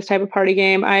enjoy this type of party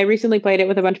game. I recently played it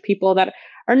with a bunch of people that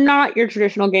are not your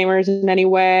traditional gamers in any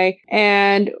way,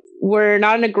 and were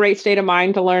not in a great state of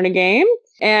mind to learn a game.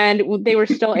 And they were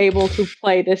still able to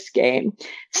play this game.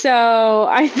 So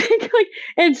I think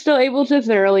and still able to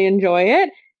thoroughly enjoy it.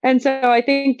 And so I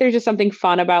think there's just something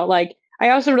fun about I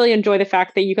also really enjoy the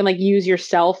fact that you can use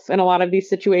yourself in a lot of these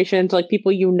situations, like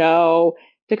people to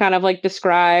kind of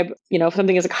describe, if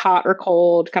something is hot or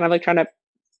cold, kind of trying to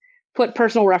put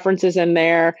personal references in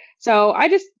there. So I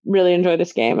just really enjoy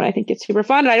this game, and I think it's super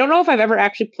fun. And I don't know if I've ever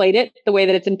actually played it the way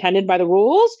that it's intended by the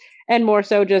rules, and more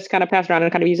so just kind of pass around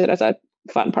and kind of use it as a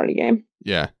fun party game.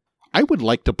 Yeah. I would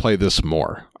like to play this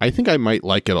more. I think I might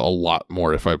like it a lot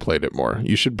more if I played it more.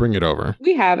 You should bring it over.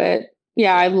 We have it.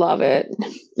 Yeah, I love it.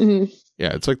 Mm-hmm.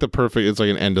 Yeah, it's like it's like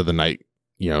an end of the night,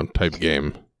 type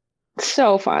game.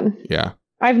 So fun. Yeah.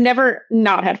 I've never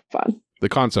not had fun. The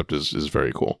concept is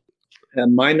very cool.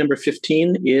 And my number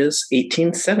 15 is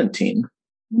 1817.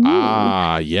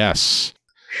 Ah, yes.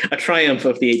 A triumph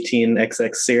of the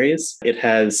 18XX series. It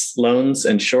has loans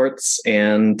and shorts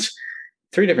and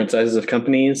 3 different sizes of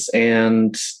companies,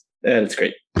 and it's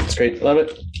great. It's great. Love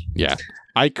it. Yeah.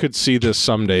 I could see this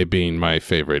someday being my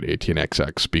favorite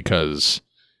 18XX because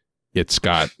it's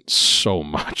got so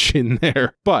much in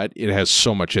there, but it has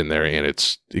so much in there, and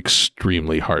it's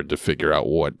extremely hard to figure out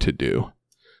what to do.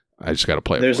 I just got to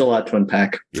play it. There's a lot to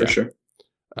unpack, for sure.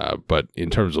 But in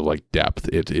terms of depth,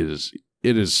 it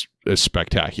is a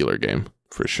spectacular game,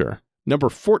 for sure. Number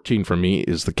 14 for me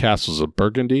is The Castles of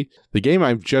Burgundy. The game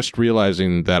I'm just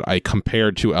realizing that I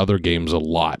compared to other games a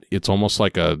lot. It's almost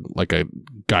like a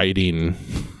guiding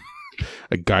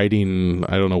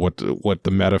I don't know what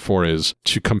the metaphor is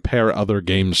to compare other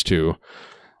games to.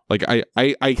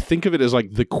 I think of it as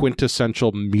the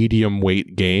quintessential medium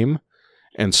weight game.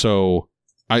 And so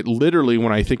I literally,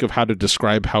 when I think of how to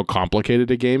describe how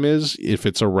complicated a game is, if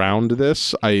it's around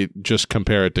this, I just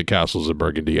compare it to Castles of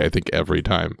Burgundy, I think, every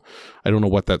time. I don't know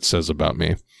what that says about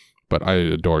me, but I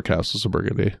adore Castles of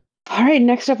Burgundy. All right,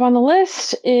 next up on the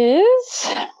list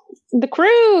is The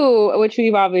Crew, which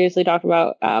we've obviously talked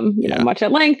about much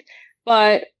at length,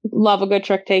 but love a good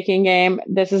trick-taking game.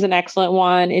 This is an excellent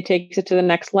one. It takes it to the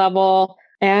next level,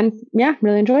 and yeah,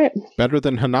 really enjoy it. Better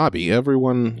than Hanabi.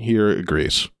 Everyone here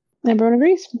agrees. Everyone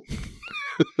agrees.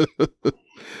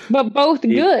 but both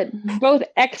good, both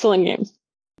excellent games.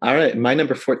 All right, my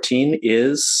number 14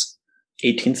 is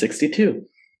 1862.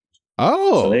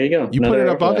 Oh, so there you go. You put it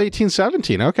above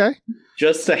 1817. Okay.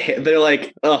 They're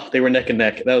like, they were neck and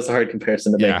neck. That was a hard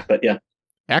comparison to make, but yeah.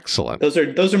 Excellent. Those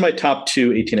are my top two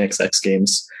 18XX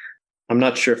games. I'm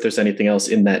not sure if there's anything else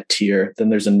in that tier. Then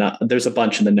there's a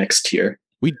bunch in the next tier.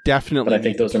 We definitely. But I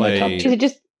think those are my top two. Is it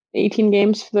just 18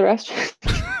 games for the rest?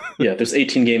 Yeah, there's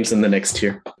 18 games in the next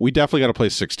tier. We definitely got to play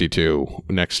 62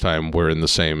 next time we're in the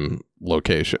same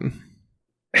location.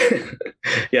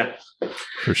 Yeah,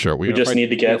 for sure. We just need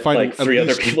to get like 3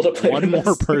 other people to play. One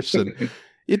more person.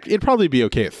 It'd probably be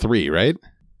okay at 3, right?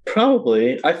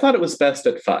 Probably. I thought it was best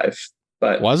at 5,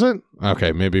 but was it?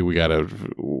 Okay, maybe we'll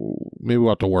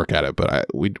have to work at it, but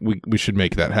we should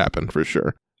make that happen for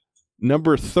sure.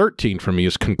 Number 13 for me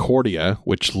is Concordia,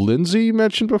 which Lindsay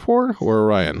mentioned before, or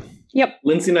Orion? Yep.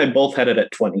 Lindsay and I both had it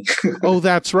at 20. Oh,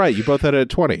 that's right. You both had it at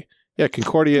 20. Yeah,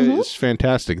 Concordia is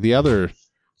fantastic. The other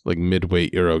like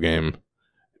midweight Euro game,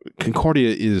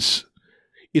 Concordia is.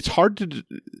 It's hard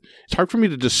for me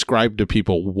to describe to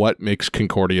people what makes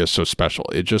Concordia so special.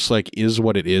 It just like is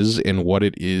what it is, and what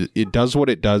it is. It does what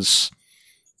it does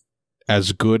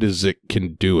as good as it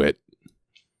can do it.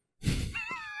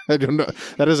 I don't know.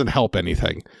 That doesn't help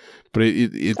anything. But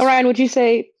it's Orion, would you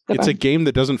say it's a game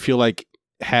that doesn't feel like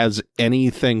has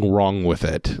anything wrong with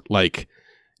it. Like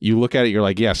you look at it, you're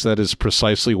like, yes, that is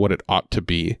precisely what it ought to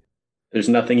be. There's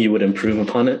nothing you would improve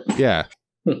upon it. Yeah.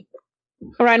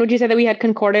 Ryan, would you say that we had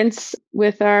concordance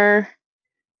with our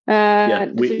we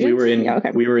were in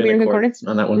we were in concordance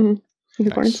on that one. Mm-hmm.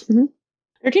 Concordance. Nice. Mm-hmm.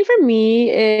 13 for me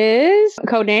is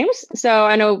Codenames. So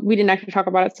I know we didn't actually talk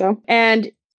about it.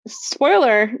 And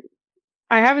spoiler,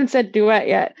 I haven't said duet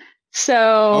yet.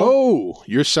 So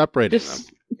you're separating them.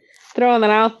 Throwing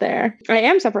them out there. I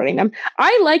am separating them.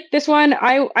 I like this one.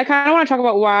 I kind of want to talk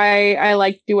about why I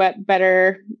like duet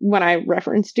better when I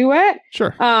reference duet.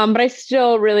 Sure. But I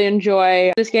still really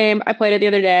enjoy this game. I played it the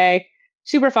other day.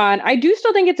 Super fun. I do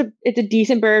still think it's a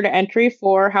decent barrier to entry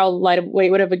for how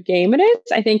lightweight of a game it is.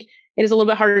 I think it is a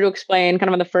little bit harder to explain kind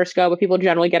of on the first go, but people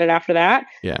generally get it after that.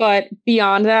 Yeah. But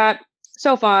beyond that,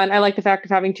 so fun. I like the fact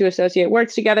of having to associate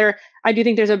words together. I do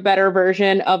think there's a better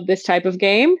version of this type of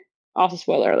game. Also,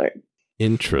 spoiler alert.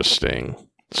 Interesting.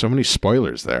 So many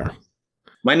spoilers there.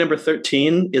 My number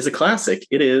 13 is a classic.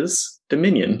 It is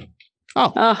Dominion.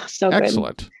 Oh, so good.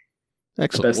 Excellent.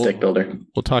 Excellent. Best deck builder.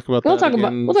 We'll talk about we'll that. Talk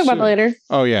about that later.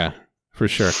 Oh, yeah, for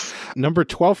sure. Number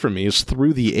 12 for me is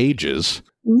Through the Ages,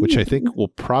 which I think will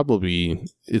probably,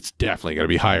 it's definitely going to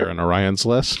be higher on Orion's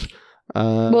list.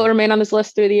 Will it remain on this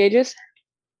list through the ages?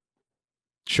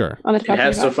 Sure. On the top it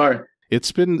has so far.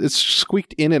 It's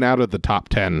squeaked in and out of the top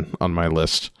 10 on my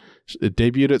list. It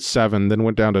debuted at 7, then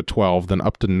went down to 12, then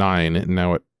up to 9, and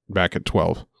now back at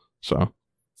 12. So,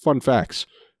 fun facts.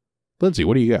 Lindsay,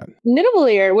 what do you got?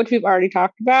 Nidavellir, which we've already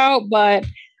talked about, but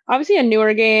obviously a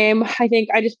newer game. I think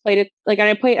I just played it,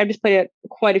 I've just played it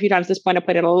quite a few times at this point. I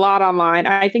played it a lot online.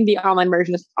 I think the online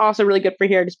version is also really good for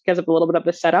here just because of a little bit of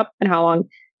the setup and how long.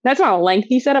 That's not a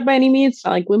lengthy setup by any means. It's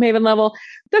not like Gloomhaven level.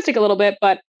 It does take a little bit,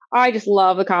 but I just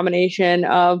love the combination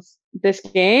of this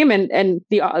game and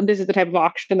this is the type of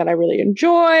auction that I really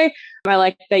enjoy. I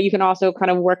like that you can also kind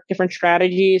of work different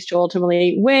strategies to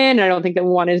ultimately win. I don't think that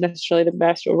one is necessarily the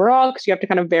best overall because you have to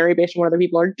kind of vary based on what other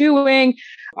people are doing.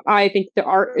 I think the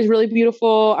art is really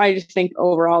beautiful. I just think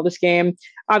overall this game,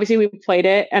 obviously we played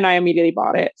it and I immediately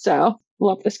bought it. So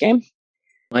love this game.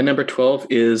 My number 12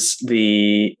 is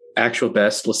the actual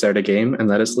best Lacerda game, and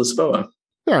that is Lisboa.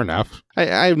 Fair enough. I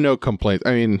have no complaints.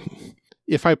 I mean,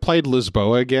 if I played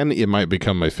Lisboa again, it might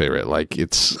become my favorite. Like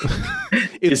it's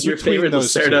is your favorite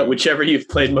Lacerda, whichever you've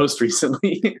played most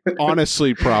recently?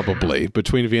 Honestly, probably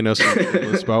between Vinhos and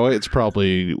Lisboa, it's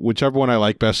probably whichever one I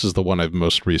like best is the one I've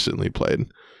most recently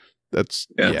played. That's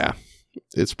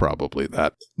it's probably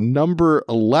that. Number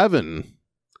 11,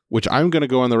 which I'm going to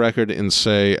go on the record and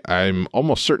say I'm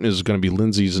almost certain is going to be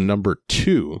Lindsay's number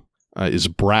 2, is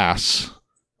Brass,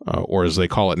 or as they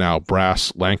call it now,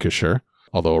 Brass Lancashire.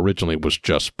 Although originally it was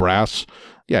just Brass.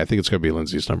 Yeah, I think it's going to be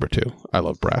Lindsay's number 2. I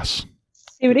love Brass.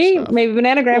 CBD, maybe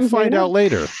Bananagrams. We'll find out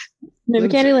later. Maybe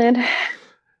Candyland.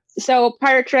 So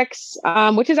Pirate Tricks,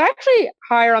 which is actually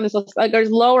higher on this list. Like, there's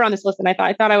lower on this list than I thought.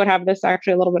 I thought I would have this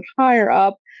actually a little bit higher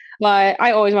up. But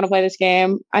I always want to play this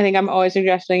game. I think I'm always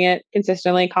suggesting it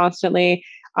consistently, constantly.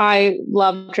 I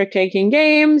love trick-taking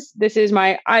games. This is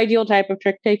my ideal type of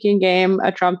trick-taking game,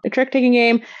 a trick-taking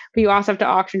game, but you also have to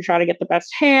auction try to get the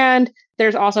best hand.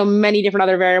 There's also many different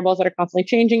other variables that are constantly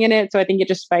changing in it, so I think it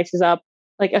just spices up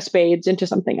like a spades into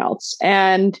something else.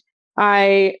 And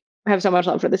I have so much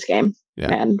love for this game,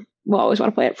 and we'll always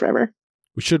want to play it forever.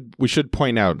 We should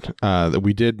point out that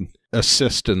we did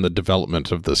assist in the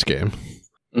development of this game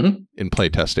in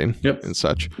playtesting and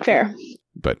such. Fair.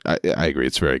 But I agree,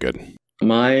 it's very good.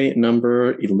 My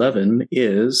number 11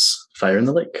 is Fire in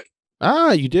the Lake.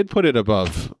 Ah, you did put it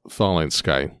above Falling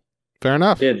Sky. Fair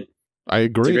enough. I did. I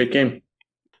agree. It's a great game.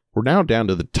 We're now down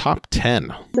to the top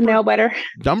 10. The nail biter.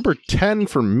 Number 10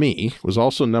 for me was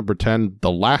also number 10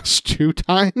 the last 2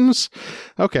 times.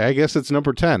 Okay, I guess it's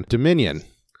number 10. Dominion.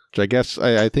 Which I guess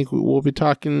I think we'll be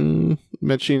talking,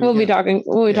 mentioning. We'll be talking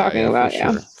about,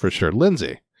 For sure.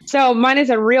 Lindsay. So mine is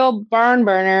a real barn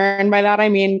burner, and by that I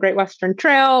mean Great Western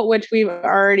Trail, which we've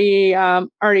already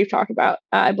talked about,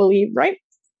 I believe, right?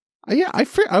 Yeah, I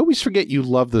always forget you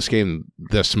love this game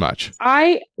this much.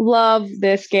 I love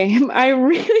this game. I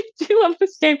really do love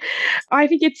this game. I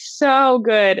think it's so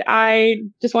good. I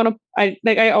just want to.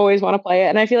 I always want to play it,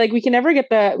 and I feel like we can never get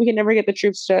the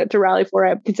troops to rally for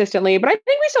it consistently. But I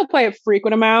think we still play a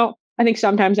frequent amount. I think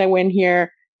sometimes I win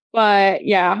here, but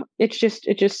yeah, it's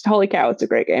just holy cow, it's a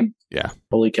great game. Yeah,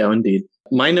 holy cow, indeed.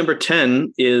 My number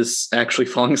 10 is actually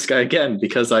Falling Sky again,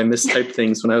 because I mistyped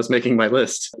things when I was making my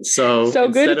list. So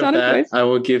instead of that, I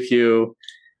will give you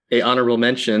a honorable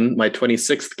mention. My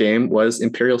 26th game was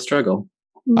Imperial Struggle.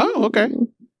 Oh, okay.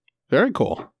 Very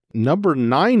cool. Number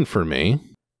 9 for me,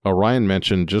 Orion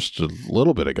mentioned just a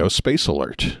little bit ago, Space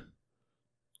Alert.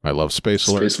 I love Space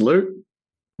Alert. Space Alert?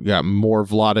 We got more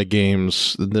Vlada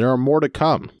games. There are more to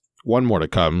come. One more to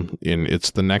come, and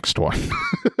it's the next one.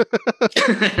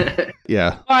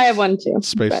 Yeah. Oh, I have one too.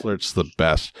 Space Alert's the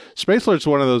best. Space Alert's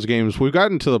one of those games, we've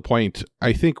gotten to the point,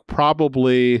 I think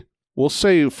probably, we'll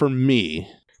say for me,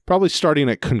 probably starting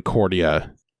at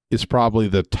Concordia is probably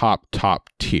the top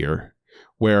tier,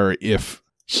 where if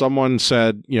someone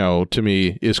said, to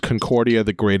me, is Concordia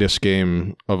the greatest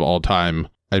game of all time?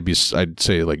 I'd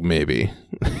say like maybe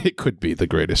it could be the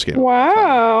greatest game.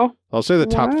 Wow. I'll say the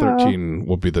top 13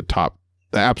 will be the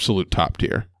absolute top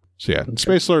tier. So yeah,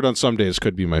 Space Alert on some days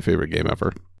could be my favorite game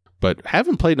ever. But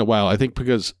haven't played in a while, I think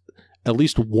because at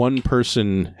least one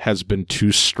person has been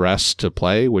too stressed to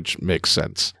play, which makes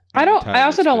sense. I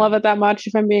also don't love it that much,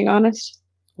 if I'm being honest.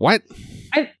 What?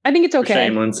 I think it's okay.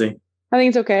 Shame, Lindsay. I think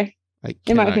it's okay. I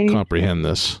cannot comprehend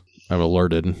this. I'm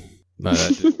alerted. No,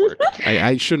 that didn't work.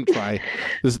 I shouldn't try.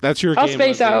 That's your game.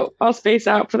 I'll space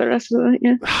out for the rest of it.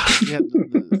 Yeah.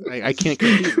 I can't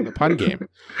compete in the pun game.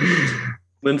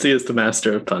 Lindsay is the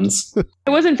master of puns.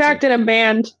 I was in fact in a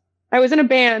band. I was in a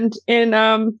band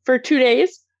for 2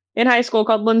 days in high school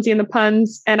called Lindsay and the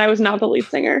Puns, and I was not the lead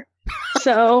singer.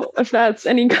 So if that's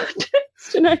any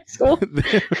context in high school.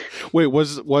 Wait,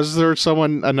 was there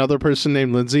another person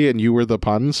named Lindsay and you were the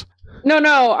Puns? No,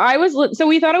 so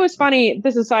we thought it was funny.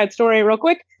 This is a side story real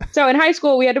quick. So in high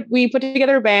school, we put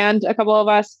together a band, a couple of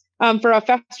us, for a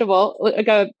festival, like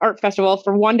a art festival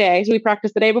for one day. So we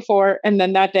practiced the day before and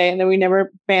then that day, and then we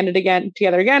never banded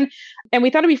together again. And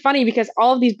we thought it'd be funny because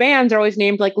all of these bands are always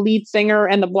named like lead singer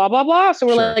and the blah, blah, blah. So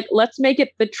we're like, let's make it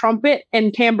the trumpet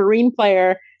and tambourine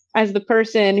player as the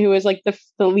person who is like the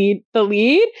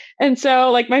lead. And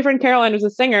so like my friend Caroline was a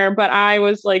singer, but I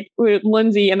was like with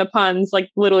Lindsay and the Puns, like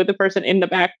literally the person in the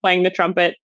back playing the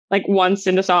trumpet like once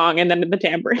in the song and then in the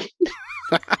tambourine.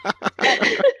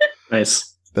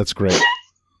 Nice. That's great.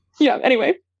 Yeah.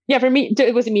 Anyway. Yeah. For me,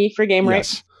 it was me for game,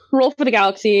 right? Roll for the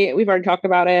Galaxy. We've already talked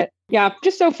about it. Yeah.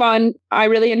 Just so fun. I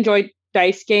really enjoyed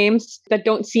dice games that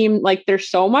don't seem like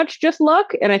there's so much just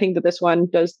luck. And I think that this one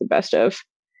does the best of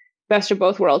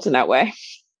both worlds in that way.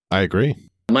 I agree.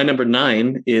 My number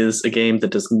 9 is a game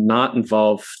that does not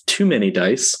involve too many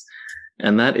dice,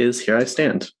 and that is Here I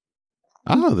Stand.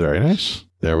 Oh, very nice.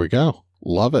 There we go.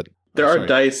 Love it. There are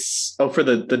dice for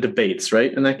the debates,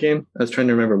 right, in that game? I was trying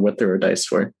to remember what there were dice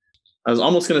for. I was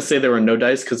almost going to say there were no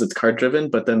dice because it's card driven,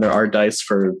 but then there are dice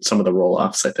for some of the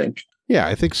roll-offs, I think. Yeah,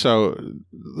 I think so.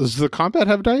 Does the combat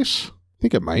have dice? I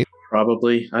think it might.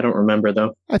 Probably. I don't remember,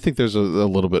 though. I think there's a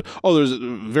little bit. Oh, there's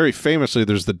very famously,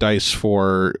 there's the dice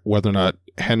for whether or not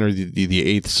Henry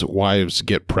VIII's wives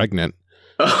get pregnant.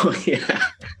 Oh, yeah.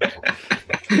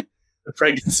 The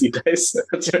pregnancy dice.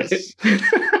 That's right.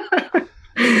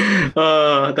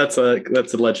 That's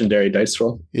a legendary dice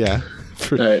roll. Yeah,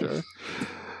 for sure.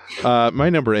 My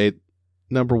number 8,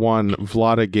 number 1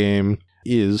 Vlada game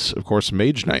is, of course,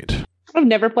 Mage Knight. I've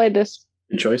never played this.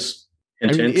 Good choice.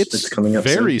 It's coming up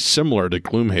very soon. Similar to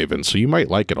Gloomhaven, so you might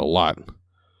like it a lot.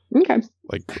 Okay.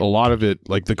 Like a lot of it,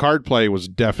 like the card play was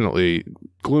definitely,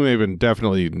 Gloomhaven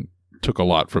definitely took a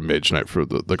lot from Mage Knight for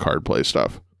the card play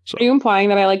stuff. So. Are you implying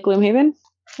that I like Gloomhaven?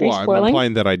 Well, I'm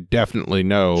implying that I definitely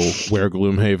know where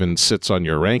Gloomhaven sits on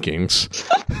your rankings.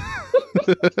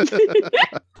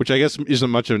 Which I guess isn't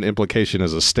much of an implication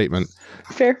as a statement.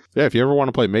 Fair. Yeah, if you ever want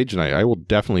to play Mage Knight, I will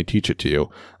definitely teach it to you.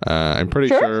 I'm pretty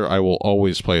sure I will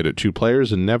always play it at 2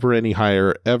 players and never any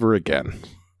higher ever again.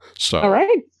 So, all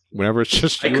right. Whenever it's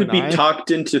just I could be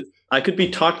talked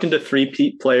into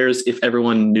 3 players if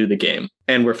everyone knew the game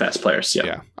and were fast players.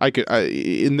 Yeah, I could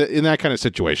in that kind of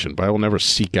situation, but I will never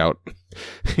seek out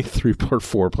a 3 or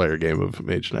 4 player game of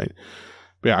Mage Knight.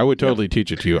 But yeah, I would totally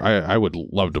teach it to you. I would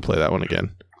love to play that one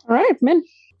again. All right, man.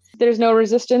 There's no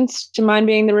resistance to mine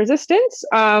being the resistance.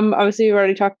 Obviously, we've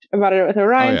already talked about it with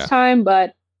Orion's time,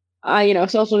 but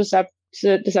social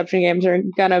deception games are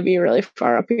gonna be really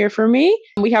far up here for me.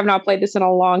 We have not played this in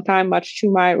a long time, much to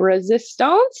my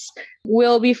resistance.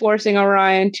 We'll be forcing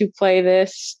Orion to play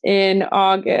this in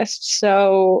August,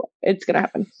 so it's gonna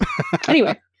happen.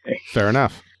 Anyway. Fair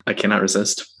enough. I cannot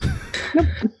resist. Nope.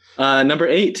 Number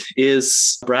 8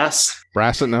 is Brass.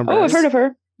 Brass at number 8. Oh, I've heard of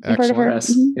her. Brass.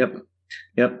 Mm-hmm.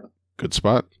 Yep. Good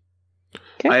spot.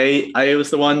 Okay. I was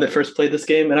the one that first played this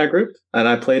game in our group, and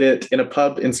I played it in a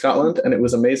pub in Scotland, and it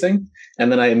was amazing.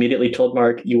 And then I immediately told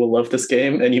Mark, "You will love this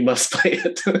game, and you must play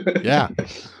it." Yeah,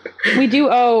 we do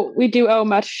owe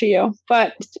much to you,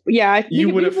 but yeah, you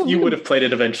would have played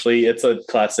it eventually. It's a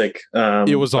classic.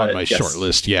 It was on my short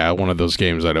list. Yeah, one of those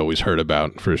games I'd always heard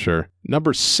about for sure.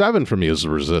 Number 7 for me is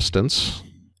Resistance.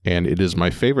 And it is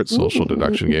my favorite social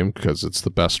deduction game because it's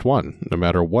the best one, no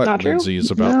matter what Lindsay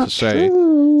is about to say.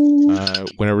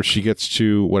 Whenever she gets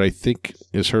to what I think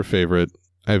is her favorite,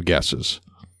 I have guesses,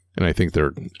 and I think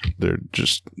they're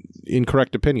just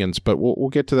incorrect opinions. But we'll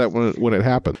get to that when it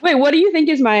happens. Wait, what do you think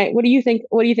is what do you think?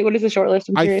 What is the short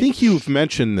list? I think you've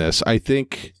mentioned this. I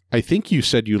think you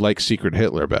said you like Secret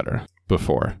Hitler better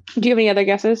before. Do you have any other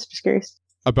guesses? Just curious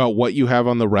about what you have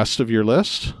on the rest of your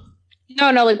list. No,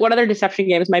 like what other deception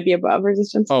games might be above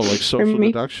Resistance? Oh, like social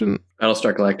deduction?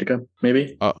 Battlestar Galactica,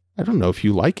 maybe? I don't know if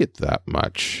you like it that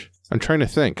much. I'm trying to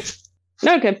think.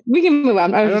 No, okay. We can move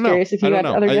on. I was just curious if you had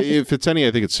other guesses. If it's any,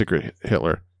 I think it's Secret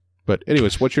Hitler. But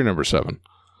anyways, what's your number 7?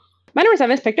 My number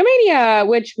 7 is Pictomania,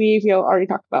 which we've already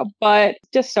talked about, but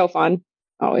just so fun.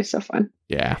 Always so fun.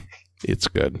 Yeah, it's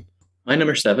good. My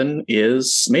number 7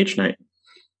 is Mage Knight.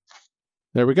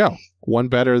 There we go. One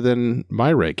better than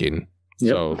my ranking.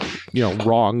 Yep. So,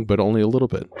 wrong, but only a little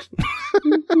bit.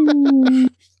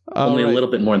 Only a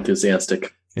little bit more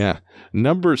enthusiastic. Yeah.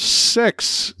 Number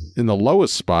 6 in the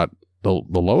lowest spot, the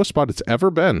lowest spot it's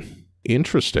ever been,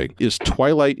 interesting, is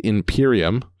Twilight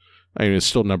Imperium. I mean, it's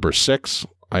still number 6.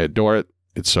 I adore it.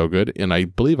 It's so good. And I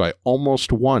believe I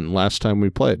almost won last time we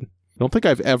played. I don't think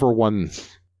I've ever won.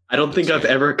 I don't think I've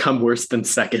ever come worse than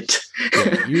second.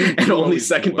 Yeah, and only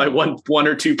second by one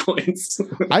or 2 points.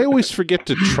 I always forget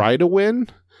to try to win,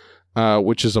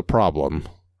 which is a problem.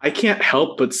 I can't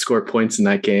help but score points in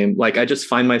that game. Like, I just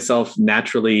find myself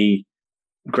naturally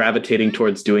gravitating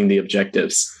towards doing the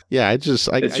objectives. Yeah, I get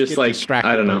like distracted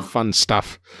I don't know, by fun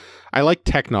stuff. I like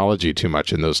technology too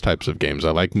much in those types of games.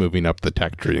 I like moving up the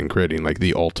tech tree and creating like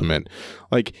the ultimate.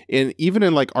 Like even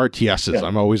in like RTSs,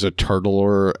 I'm always a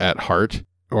turtler at heart.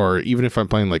 Or even if I'm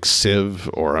playing like Civ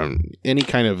or any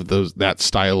kind of that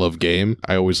style of game,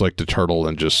 I always like to turtle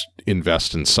and just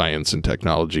invest in science and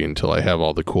technology until I have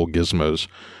all the cool gizmos.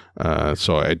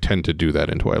 So I tend to do that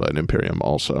in Twilight Imperium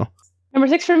also. Number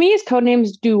 6 for me is Codenames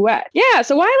Duet. Yeah,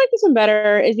 so why I like this one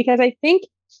better is because I think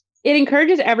it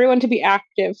encourages everyone to be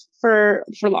active for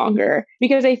longer.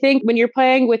 Because I think when you're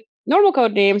playing with normal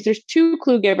Codenames, there's 2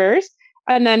 clue givers,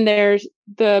 and then there's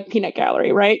the peanut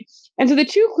gallery, right? And so the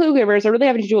 2 clue givers are really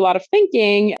having to do a lot of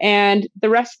thinking, and the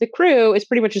rest of the crew is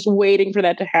pretty much just waiting for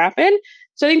that to happen.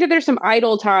 So I think that there's some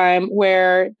idle time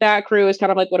where that crew is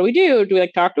kind of like, what do we do? Do we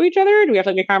like talk to each other? Do we have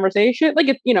like a conversation? Like,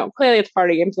 clearly it's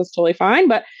party games, so it's totally fine.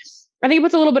 But I think it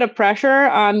puts a little bit of pressure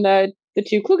on the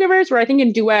 2 clue givers, where I think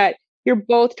in Duet, you're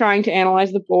both trying to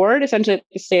analyze the board essentially at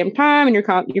the same time, and you're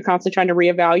constantly trying to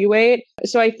reevaluate.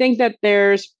 So I think that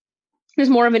there's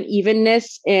more of an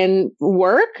evenness in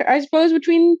work, I suppose,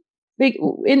 between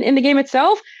in the game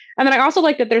itself. And then I also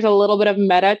like that there's a little bit of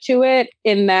meta to it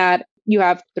in that you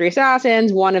have 3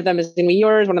 assassins. One of them is going to be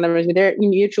yours. One of them is going to be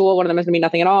mutual. One of them is going to be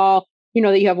nothing at all.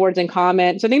 That you have words in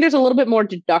common. So I think there's a little bit more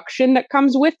deduction that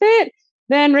comes with it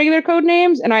than regular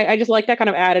Codenames. And I just like that kind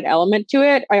of added element to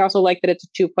it. I also like that it's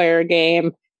a 2-player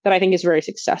game that I think is very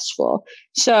successful.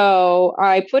 So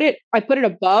I put it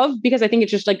above because I think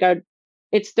it's just like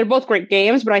they're both great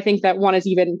games, but I think that one is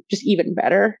even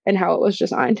better in how it was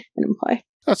designed and in play.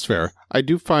 That's fair. I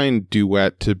do find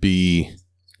Duet to be,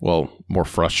 more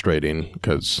frustrating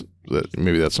because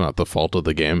maybe that's not the fault of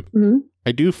the game. Mm-hmm.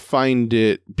 I do find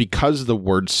it, because the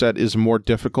word set is more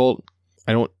difficult,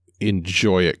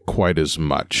 enjoy it quite as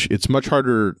much. It's much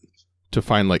harder to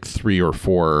find like 3 or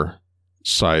 4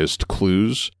 sized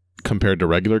clues compared to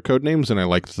regular Codenames, and I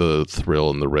like the thrill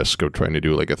and the risk of trying to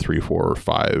do like a 3, 4, or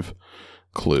 5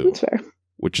 clue. That's fair.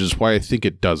 Which is why I think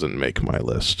it doesn't make my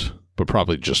list, but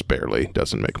probably just barely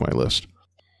doesn't make my list.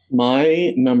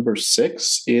 My number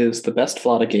 6 is the best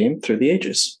Flata game through the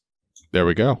ages. There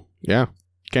we go. Yeah.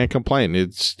 Can't complain.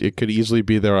 It could easily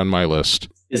be there on my list.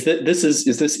 Is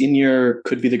this in your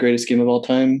could be the greatest game of all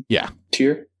time? Yeah.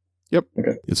 Tier? Yep.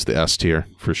 Okay. It's the S tier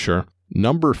for sure.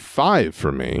 Number 5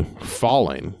 for me,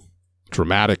 falling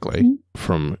dramatically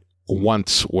from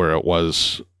once where it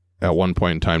was at one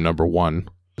point in time number 1.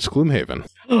 It's Gloomhaven.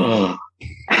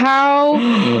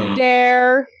 How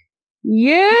dare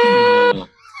you?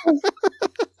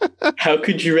 How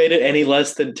could you rate it any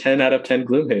less than 10 out of 10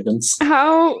 Gloomhavens?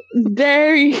 How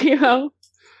dare you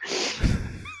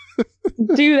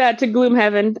do that to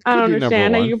Gloomhaven? I don't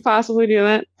understand how you could possibly do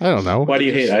that. I don't know. Why do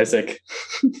you hate Isaac?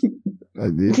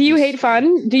 Do you hate fun?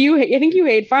 I think you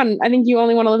hate fun. I think you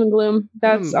only want to live in gloom.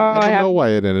 That's all I have. I don't know why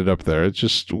it ended up there. It's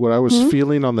just what I was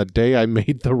feeling on the day I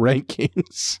made the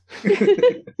rankings.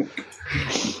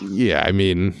 Yeah, I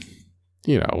mean,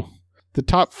 you know, the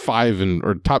top 5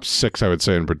 or top 6, I would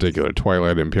say in particular,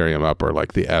 Twilight Imperium up are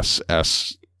like the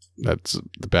SS. That's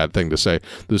the bad thing to say.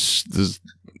 This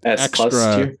S extra,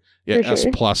 plus tier? Yeah, For S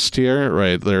sure. plus tier,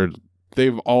 right?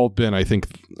 They've all been, I think,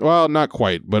 well, not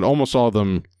quite, but almost all of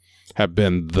them have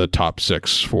been the top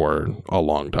 6 for a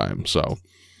long time. So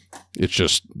it's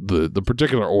just the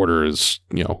particular order is,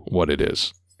 you know, what it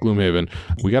is. Gloomhaven,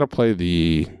 we got to play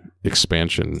the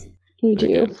expansion. We do.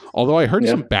 Again. Although I heard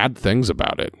some bad things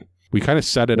about it. We kind of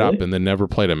set it up and then never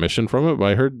played a mission from it, but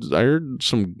I heard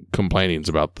some complainings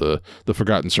about the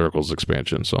Forgotten Circles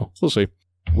expansion. So we'll see.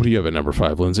 What do you have at number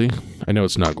 5, Lindsay? I know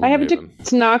it's not Gloomhaven.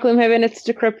 It's not Gloomhaven. It's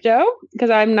Decrypto because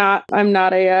I'm not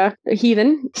a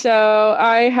heathen. So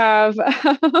I have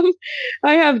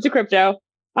Decrypto.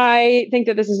 I think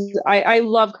that this is. I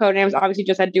love Codenames. Obviously,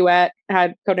 just had Duet,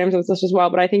 had Codenames on this list as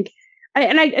well. But I think,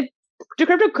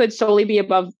 Decrypto could solely be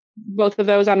above both of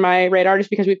those on my radar just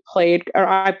because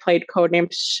I played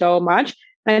Codenames so much.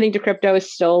 And I think Decrypto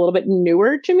is still a little bit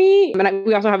newer to me, and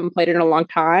we also haven't played it in a long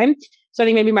time. So I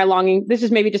think maybe this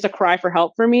is maybe just a cry for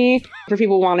help for me, for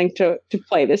people wanting to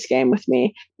play this game with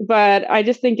me. But I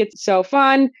just think it's so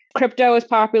fun. Crypto is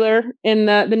popular in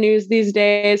the news these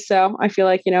days. So I feel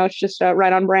like, it's just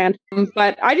right on brand.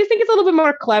 But I just think it's a little bit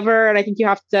more clever. And I think you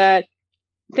have to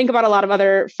think about a lot of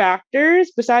other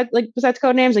factors besides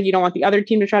Codenames. Like you don't want the other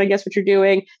team to try to guess what you're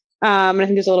doing. And I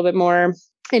think there's a little bit more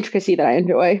intricacy that I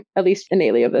enjoy, at least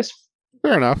innately, of this.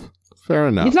 Fair enough.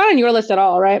 It's not on your list at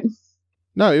all, right?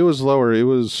 No, it was lower. It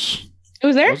was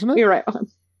there? Wasn't it? You're right. Okay.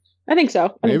 I think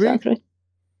so. Maybe? I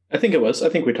think it was. I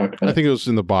think we talked about it. I think it was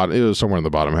in the bottom. It was somewhere in the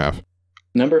bottom half.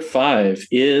 Number 5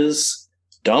 is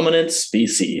Dominant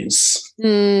Species.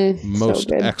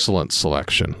 Most excellent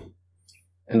selection.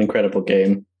 An incredible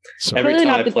game. So Every time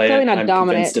I play it, I'm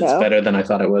convinced it's better than I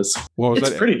thought it was.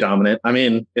 It's pretty dominant. I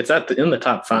mean, it's in the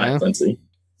top 5, Lindsay.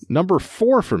 Number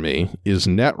 4 for me is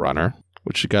Netrunner,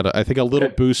 which got, I think, a little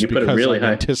boost because I'm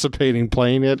anticipating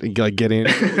playing it and getting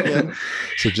it again.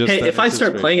 So just if I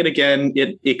start playing it again,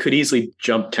 it could easily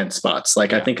jump 10 spots.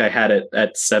 Like, I think I had it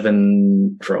at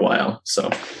 7 for a while. So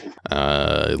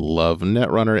I love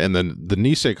Netrunner, and then the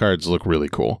Nisei cards look really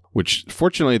cool, which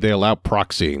fortunately they allow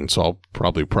proxying, so I'll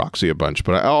probably proxy a bunch,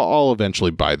 but I'll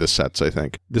eventually buy the sets, I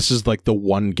think. This is like the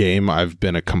one game I've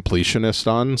been a completionist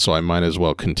on, so I might as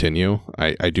well continue.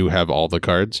 I do have all the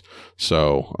cards,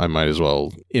 so I might as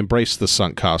well embrace the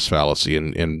sunk cost fallacy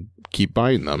and keep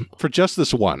buying them for just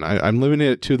this one. I'm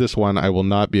limiting it to this one. I will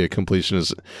not be a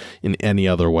completionist in any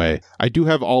other way. I do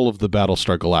have all of the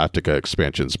Battlestar Galactica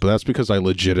expansions, but that's because I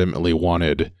legitimately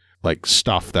wanted like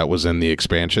stuff that was in the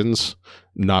expansions,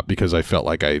 not because I felt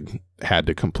like I had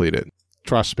to complete it.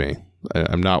 Trust me,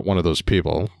 I'm not one of those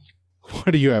people.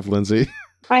 What do you have, Lindsay?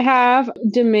 I have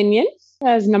Dominion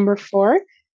as number 4.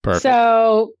 Perfect.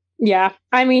 So yeah,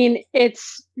 I mean,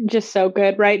 it's just so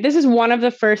good, right? This is one of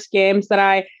the first games that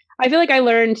I feel like I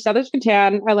learned Settlers of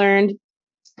Catan. I learned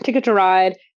Ticket to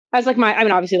Ride as like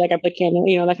obviously like I play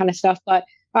Canyon, that kind of stuff. But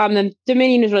then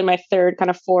Dominion is really my third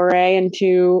kind of foray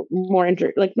into more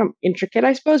intricate,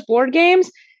 I suppose, board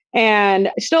games. And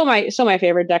still my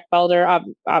favorite deck builder.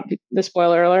 The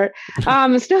spoiler alert.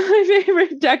 Still my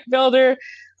favorite deck builder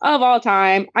of all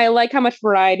time. I like how much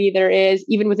variety there is,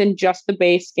 even within just the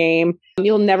base game.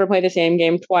 You'll never play the same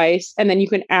game twice, and then you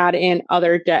can add in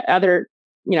other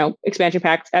expansion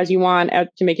packs as you want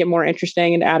to make it more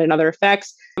interesting and add in other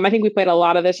effects. I think we played a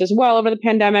lot of this as well over the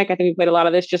pandemic. I think we played a lot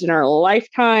of this just in our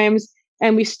lifetimes,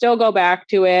 and we still go back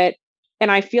to it.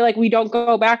 And I feel like we don't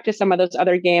go back to some of those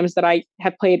other games that I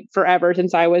have played forever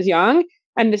since I was young.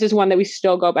 And this is one that we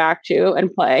still go back to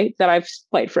and play, that I've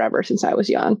played forever since I was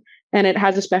young. And it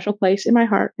has a special place in my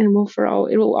heart, and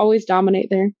it will always dominate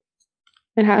there.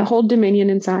 And hold dominion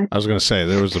inside. I was going to say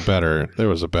there was a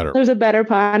better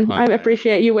pun. I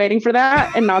appreciate you waiting for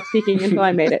that and not speaking until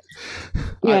I made it.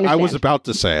 I was about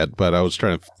to say it, but I was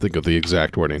trying to think of the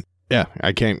exact wording. Yeah,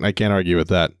 I can't argue with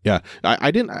that. Yeah,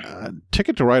 I didn't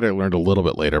Ticket to Ride. I learned a little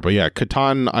bit later, but yeah,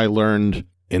 Catan I learned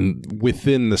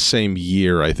within the same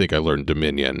year. I think I learned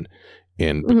Dominion.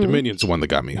 And Dominion's the one that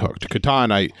got me hooked.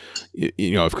 Catan,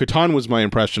 if Catan was my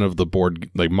impression of the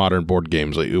modern board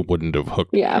games, it wouldn't have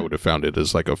hooked me. I would have found it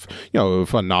as like a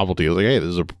fun novelty. I was like, hey, this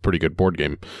is a pretty good board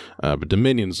game. But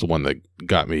Dominion's the one that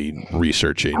got me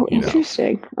researching. Oh,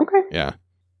 interesting. Okay. Yeah.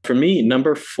 For me,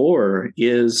 number 4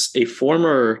 is a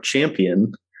former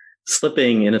champion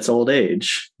slipping in its old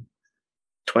age.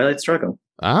 Twilight Struggle.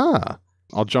 Ah,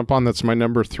 I'll jump on. That's my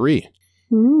number 3.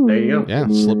 There you go. Yeah,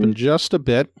 slipping just a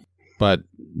bit. But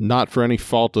not for any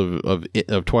fault of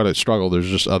Twilight Struggle. There's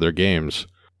just other games,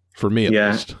 for me at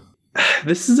least.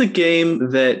 This is a game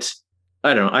that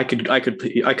I don't know. I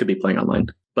could be playing online,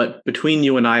 but between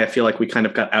you and I feel like we kind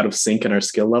of got out of sync in our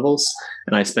skill levels,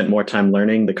 and I spent more time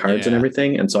learning the cards and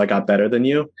everything, and so I got better than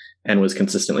you and was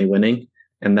consistently winning,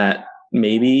 and that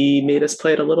maybe made us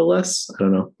play it a little less. I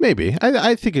don't know. Maybe.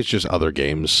 I think it's just other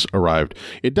games arrived.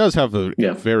 It does have a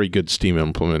very good Steam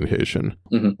implementation,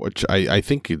 which I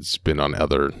think it's been on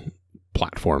other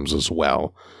platforms as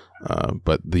well.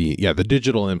 But the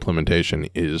digital implementation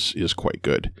is quite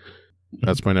good.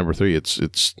 That's my number 3.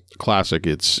 It's classic.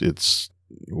 It's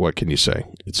what can you say?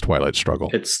 It's Twilight Struggle.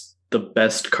 It's the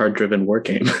best card-driven war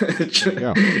game.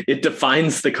 It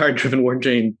defines the card-driven war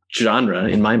game genre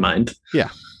in my mind. Yeah.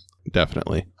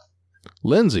 Definitely.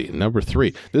 Lindsay, number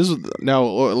 3. Now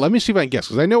let me see if I can guess,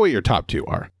 because I know what your top 2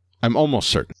 are. I'm almost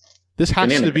certain. This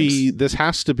has to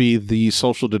be the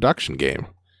social deduction game,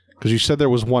 because you said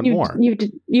there was one more.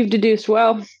 You've deduced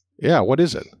well. Yeah, what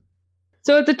is it?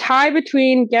 So it's a tie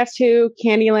between Guess Who,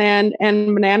 Candyland,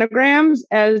 and Bananagrams,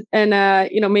 and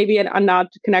maybe a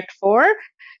nod to Connect 4.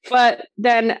 But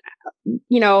then,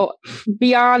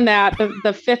 beyond that,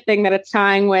 the fifth thing that it's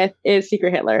tying with is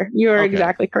Secret Hitler. You're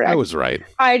exactly correct. I was right.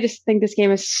 I just think this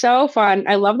game is so fun.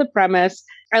 I love the premise.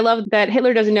 I love that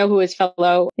Hitler doesn't know who his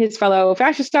fellow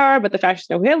fascists are, but the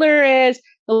fascists know who Hitler is.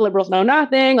 The liberals know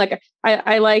nothing. Like,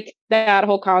 I like that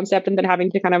whole concept, and then having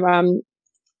to kind of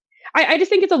I just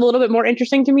think it's a little bit more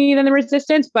interesting to me than the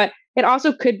Resistance, but it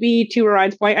also could be, to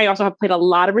Orion's point, I also have played a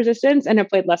lot of Resistance and have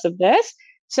played less of this.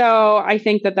 So I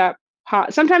think that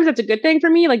sometimes that's a good thing for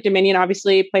me. Like Dominion,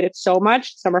 obviously played it so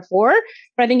much, Summer 4,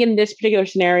 but I think in this particular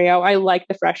scenario, I like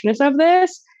the freshness of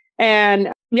this.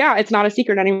 And yeah, it's not a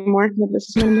secret anymore. This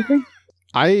is my number 3.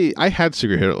 I had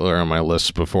Secret Hitler on my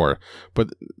list before,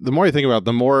 but the more I think about it,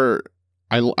 the more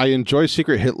I enjoy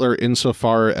Secret Hitler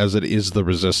insofar as it is the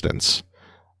Resistance.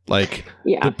 Like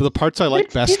the parts I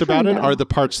like best about it are the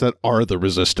parts that are the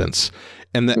Resistance,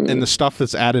 and the stuff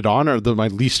that's added on are my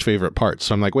least favorite parts.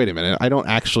 So I'm like, wait a minute, I don't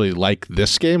actually like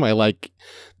this game. I like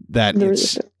that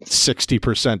it's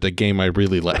 60% a game I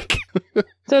really like.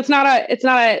 So it's not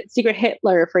a Secret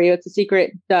Hitler for you. It's a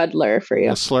Secret Dudler for you.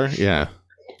 Hitler, yeah,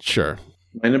 sure.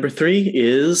 My number 3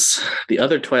 is the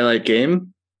other Twilight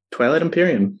game, Twilight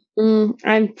Imperium.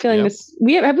 I'm feeling this.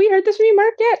 Have we heard this from you,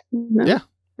 Mark, yet? No. Yeah.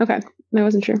 Okay. I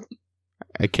wasn't sure.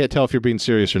 I can't tell if you're being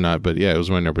serious or not, but yeah, it was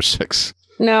my number 6.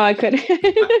 No, I couldn't.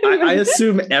 I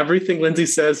assume everything Lindsay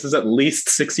says is at least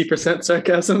 60%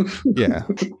 sarcasm. Yeah.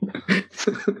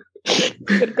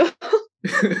 Good goal.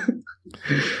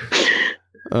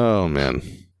 Oh, man.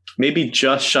 Maybe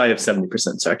just shy of 70%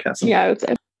 sarcasm. Yeah, I would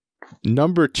say.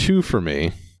 Number 2 for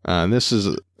me, and this is,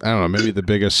 I don't know, maybe the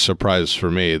biggest surprise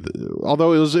for me,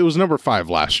 although it was number 5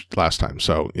 last time,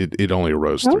 so it only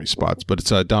rose 3 spots, but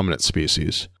it's a Dominant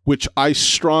Species, which I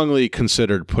strongly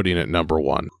considered putting at number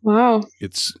 1. Wow.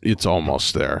 It's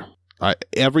almost there.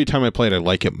 Every time I play it, I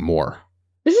like it more.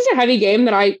 This is a heavy game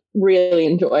that I really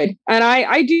enjoyed, and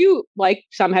I do like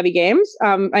some heavy games.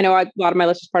 I know a lot of my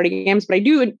list is party games, but I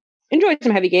do enjoy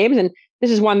some heavy games, and this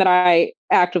is one that I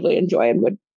actively enjoy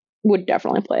and would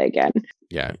definitely play again.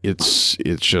 Yeah, it's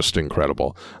just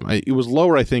incredible. It was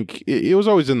lower, I think. It was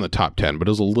always in the top 10, but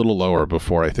it was a little lower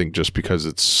before, I think, just because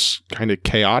it's kind of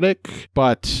chaotic.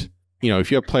 But,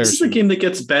 if you have players... This is a game that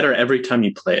gets better every time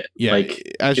you play it. Yeah,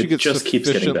 as you get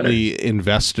sufficiently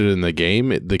invested in the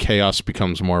game, the chaos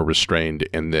becomes more restrained,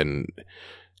 and then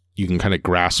you can kind of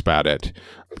grasp at it.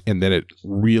 And then it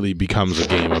really becomes a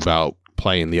game about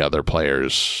outplaying the other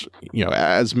players,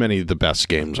 as many of the best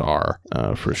games are,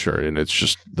 for sure. And it's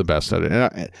just the best at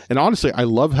it. And honestly, I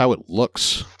love how it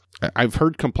looks. I've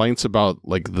heard complaints about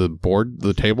like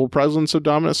the table presence of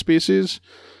Dominant Species,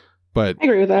 but I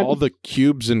agree with that. All the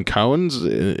cubes and cones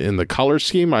in the color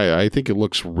scheme, I think it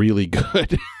looks really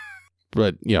good.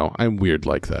 But I'm weird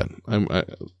like that.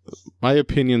 My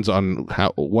opinions on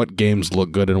what games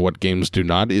look good and what games do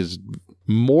not is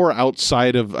more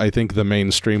outside of, I think, the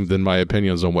mainstream than my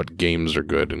opinions on what games are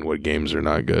good and what games are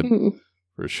not good.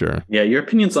 For sure. Yeah, your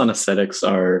opinions on aesthetics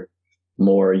are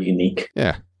more unique.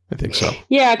 Yeah, I think so.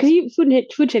 Yeah, because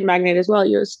Food Chain Magnate as well.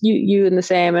 You in the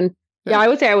same, and yeah, I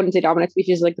would say I wouldn't say Dominant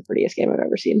Species is like the prettiest game I've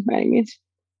ever seen by any means.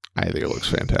 I think it looks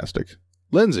fantastic.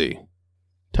 Lindsay,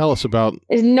 tell us about.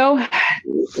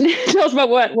 Tell us about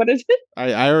what? What is it?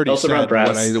 I already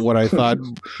said what I thought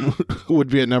would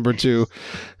be at number 2.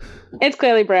 It's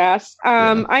clearly Brass.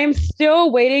 I am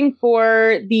still waiting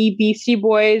for the Beastie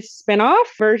Boys spinoff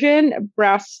version,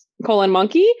 Brass: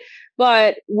 Monkey,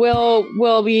 but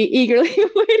we'll be eagerly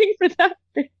waiting for that.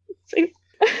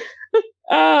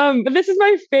 But this is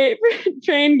my favorite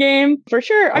train game for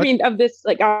sure. What? I mean, of this,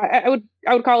 like I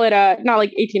would call it not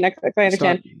like 18x. I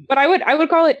understand, but I would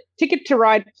call it Ticket to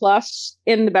Ride Plus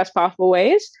in the best possible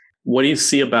ways. What do you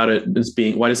see about it as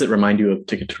being? Why does it remind you of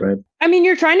Ticket to Ride? I mean,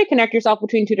 you're trying to connect yourself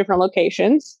between 2 different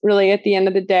locations, really, at the end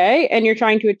of the day, and you're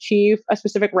trying to achieve a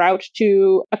specific route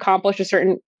to accomplish a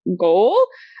certain goal,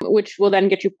 which will then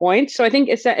get you points. So I think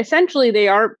essentially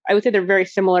I would say they're very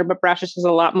similar, but Brass just has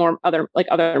a lot more other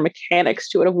mechanics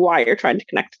to it of why you're trying to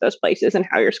connect to those places and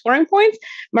how you're scoring points.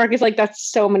 Marc is like, that's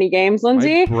so many games,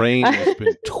 Lindsay. My brain has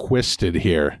been twisted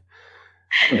here.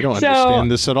 I don't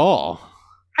understand this at all.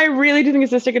 I really do think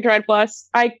it's a Ticket to Ride Plus.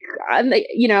 And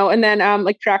then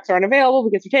like tracks aren't available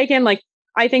because they're taken. Like,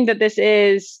 I think that this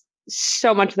is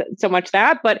so much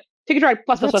that, but Ticket to Ride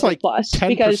Plus because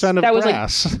that was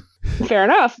Brass. Like fair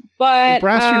enough. But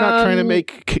Brass, you're not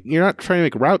trying to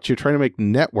make routes. You're trying to make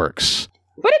networks.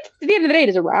 But at the end of the day, it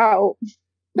is a route.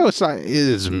 No, it's not. It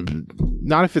is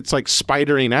not if it's like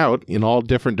spidering out in all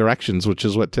different directions, which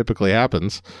is what typically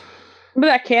happens. But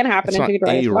that can happen in Ticket to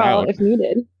Ride as well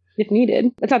if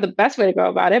needed. It's not the best way to go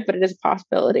about it, but it is a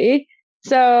possibility.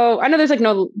 So I know there's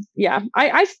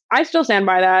I still stand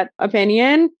by that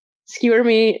opinion. Skewer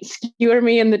me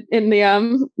in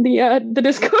the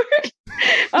Discord.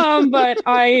 But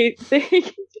I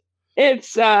think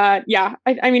it's I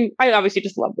mean, I obviously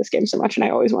just love this game so much and I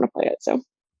always want to play it. So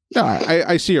no,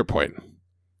 I see your point.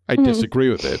 I disagree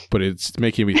with it, but it's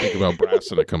making me think about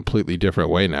Brass in a completely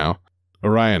different way now.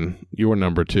 Orion, you were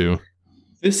number 2.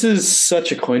 This is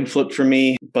such a coin flip for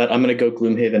me, but I'm going to go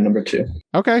Gloomhaven number 2.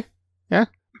 Okay. Yeah.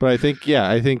 But I think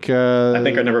our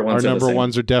number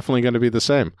ones are definitely going to be the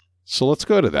same. So let's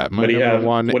go to that. My number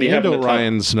 1 and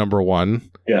Orion's number 1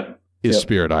 is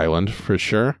Spirit Island for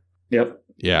sure. Yep.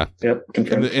 Yeah. Yep.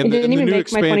 Confirmed. And the new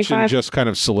expansion just kind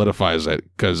of solidifies it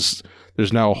because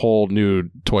there's now a whole new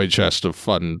toy chest of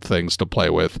fun things to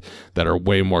play with that are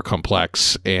way more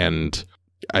complex, and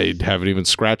I haven't even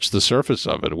scratched the surface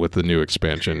of it with the new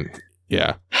expansion.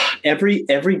 Yeah.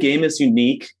 Every game is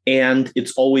unique and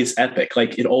it's always epic.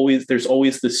 Like there's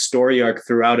always this story arc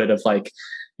throughout it of like,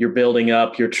 you're building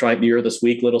up, you're this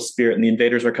weak little spirit and the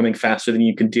invaders are coming faster than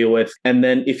you can deal with. And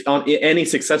then if on any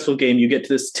successful game, you get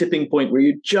to this tipping point where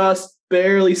you're just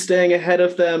barely staying ahead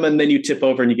of them and then you tip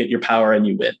over and you get your power and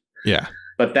you win. Yeah.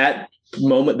 But that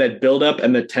moment, that build up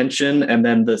and the tension and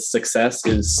then the success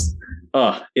is,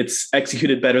 it's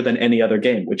executed better than any other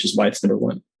game, which is why it's number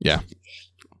 1. Yeah.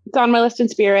 It's on my list in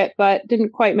spirit, but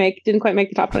didn't quite make the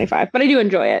top 25, but I do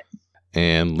enjoy it.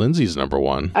 And Lindsay's number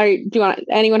 1.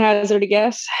 Anyone hazard a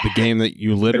guess? The game that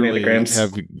you literally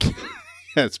have.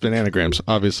 Yeah, it's Bananagrams,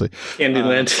 obviously.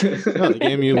 Candyland. No, the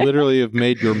game you literally have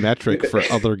made your metric for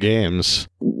other games.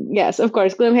 Yes, of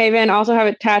course. Gloomhaven. I also have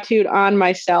it tattooed on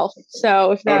myself.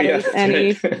 So if that is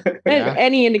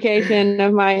any indication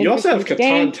of my... You also have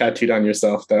Catan tattooed on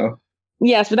yourself, though.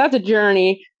 Yes, but that's a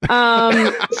journey.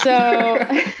 So...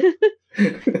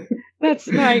 That's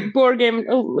my board game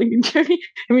journey.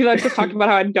 I mean, I just talked about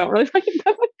how I don't really like it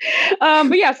that much.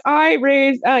 But yes, I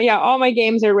raised, all my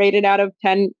games are rated out of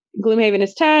 10. Gloomhaven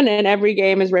is 10, and every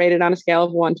game is rated on a scale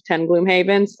of 1 to 10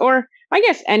 Gloomhavens, or I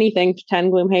guess anything to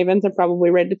 10 Gloomhavens. I've probably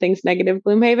rated things negative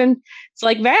Gloomhaven. It's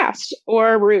like Vast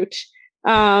or Root.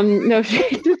 No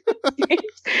shade to those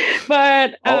games,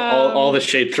 but all the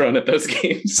shade thrown at those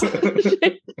games.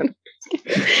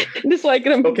 Dislike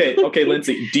them. Okay,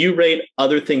 Lindsay, do you rate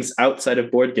other things outside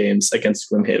of board games against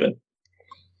Gloomhaven?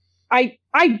 I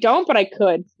don't, but I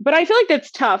could. But I feel like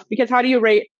that's tough because how do you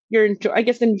rate your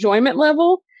enjoyment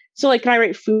level? So like, can I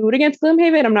rate food against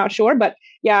Gloomhaven? I'm not sure, but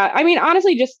yeah, I mean,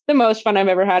 honestly, just the most fun I've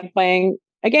ever had playing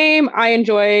a game. I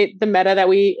enjoy the meta that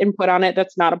we input on it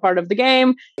that's not a part of the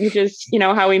game, which is,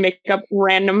 how we make up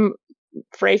random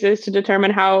phrases to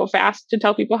determine how fast to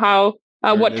tell people how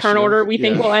what turn order we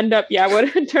think will end up. Yeah,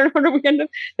 what turn order we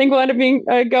think will end up being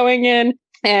going in.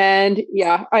 And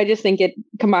yeah, I just think it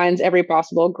combines every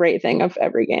possible great thing of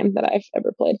every game that I've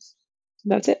ever played.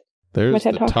 That's it. There's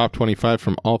the top 25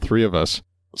 from all three of us.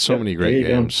 So many great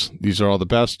games. Go. These are all the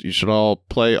best. You should all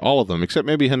play all of them, except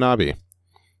maybe Hanabi.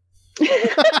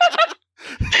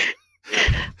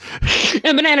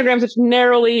 And Bananagrams, which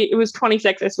narrowly, it was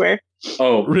 26, I swear.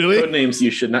 Oh, really? Codenames,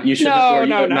 you should not. You should not.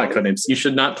 Not Codenames. You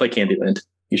should not play Candyland.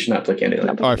 You should not play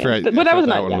Candyland. Oh, I forgot. But that was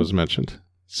that one was mentioned.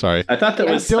 Sorry. I thought that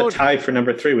was a tie for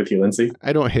number 3 with you, Lindsay.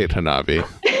 I don't hate Hanabi.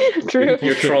 True.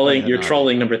 You're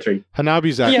trolling number 3.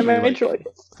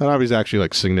 Hanabi's actually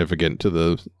like significant to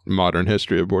the modern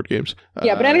history of board games.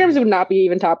 Yeah, Bananagrams would not be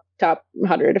even top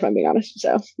 100 if I'm being honest.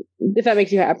 So if that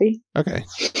makes you happy. Okay.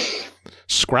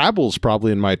 Scrabble's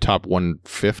probably in my top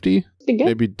 150.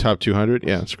 Maybe top 200.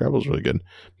 Yeah, Scrabble's really good.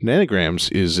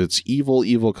 Bananagrams is its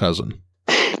evil cousin.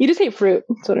 You just hate fruit.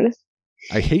 That's what it is.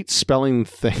 I hate spelling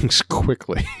things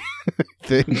quickly. I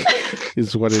think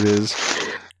is what it is.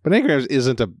 Bananagrams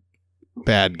isn't a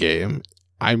bad game.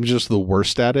 I'm just the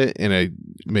worst at it, and it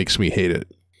makes me hate it.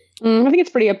 I think it's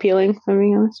pretty appealing, if I'm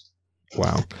being honest.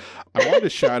 Wow. I wanted to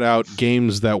shout out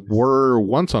games that were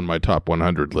once on my top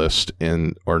 100 list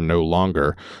and are no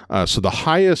longer. So the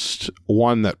highest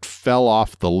one that fell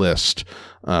off the list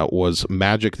was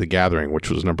Magic the Gathering, which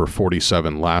was number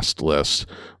 47 last list,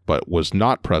 but was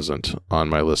not present on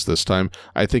my list this time.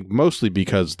 I think mostly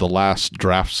because the last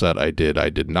draft set I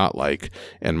did not like,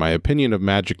 and my opinion of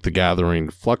Magic the Gathering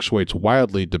fluctuates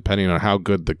wildly depending on how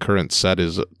good the current set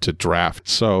is to draft.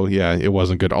 So yeah, it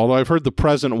wasn't good. Although I've heard the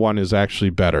present one is actually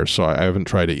better, so I haven't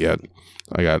tried it yet.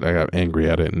 I got angry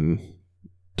at it and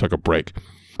took a break.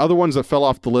 Other ones that fell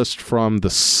off the list from the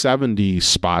 70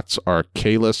 spots are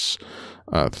Kalis,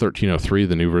 1303,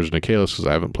 the new version of Kalis, because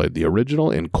I haven't played the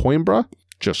original, and Coimbra,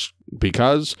 just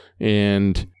because.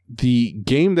 And the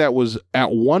game that was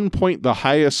at one point the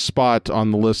highest spot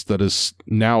on the list that is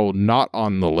now not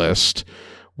on the list,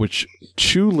 which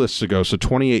 2 lists ago, so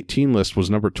 2018 list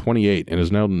was number 28 and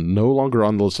is now no longer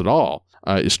on the list at all,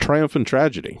 is Triumph and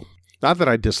Tragedy. Not that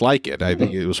I dislike it. I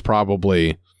think it was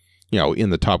probably, in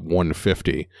the top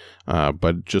 150,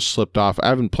 but just slipped off. I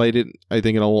haven't played it, I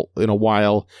think, in a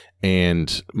while,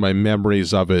 and my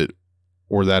memories of it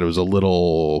or that it was a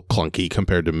little clunky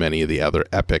compared to many of the other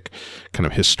epic kind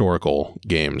of historical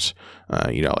games,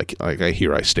 like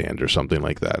Here I Stand or something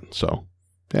like that. So,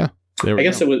 yeah. I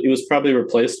guess it was probably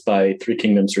replaced by Three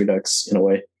Kingdoms Redux in a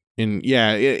way.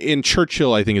 In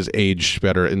Churchill, I think is aged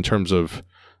better in terms of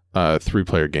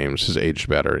 3-player games. Has aged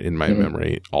better in my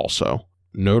memory. Also,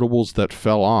 notables that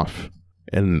fell off,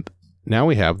 and now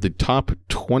we have the top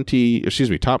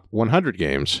 100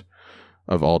 games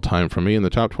of all time from me, and the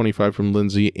top 25 from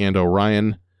Lindsay and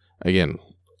Orion. Again,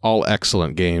 all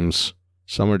excellent games.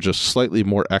 Some are just slightly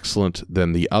more excellent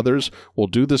than the others. We'll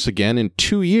do this again in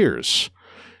 2 years,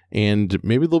 and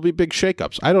maybe there'll be big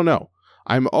shakeups. I don't know.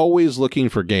 I'm always looking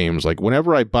for games. Like,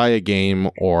 whenever I buy a game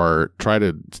or try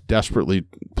to desperately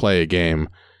play a game,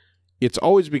 it's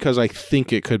always because I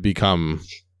think it could become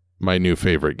my new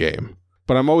favorite game.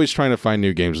 But I'm always trying to find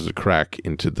new games to crack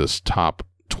into this top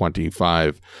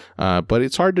 25, but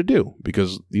it's hard to do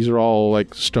because these are all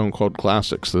like stone cold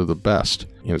classics. They're the best,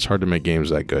 and it's hard to make games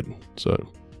that good.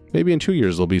 So maybe in 2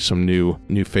 years there'll be some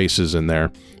new faces in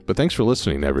there. But thanks for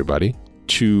listening, everybody.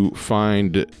 To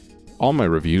find all my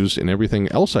reviews and everything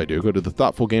else I do, go to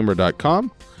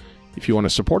thethoughtfulgamer.com. If you want to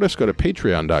support us, go to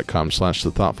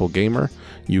patreon.com/thethoughtfulgamer.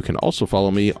 You can also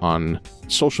follow me on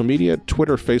social media.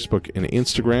 Twitter, Facebook, and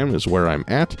Instagram is where I'm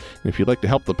at. And if you'd like to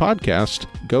help the podcast,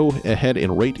 go ahead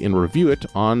and rate and review it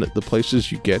on the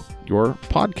places you get your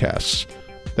podcasts.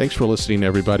 Thanks for listening,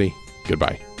 everybody.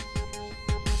 Goodbye.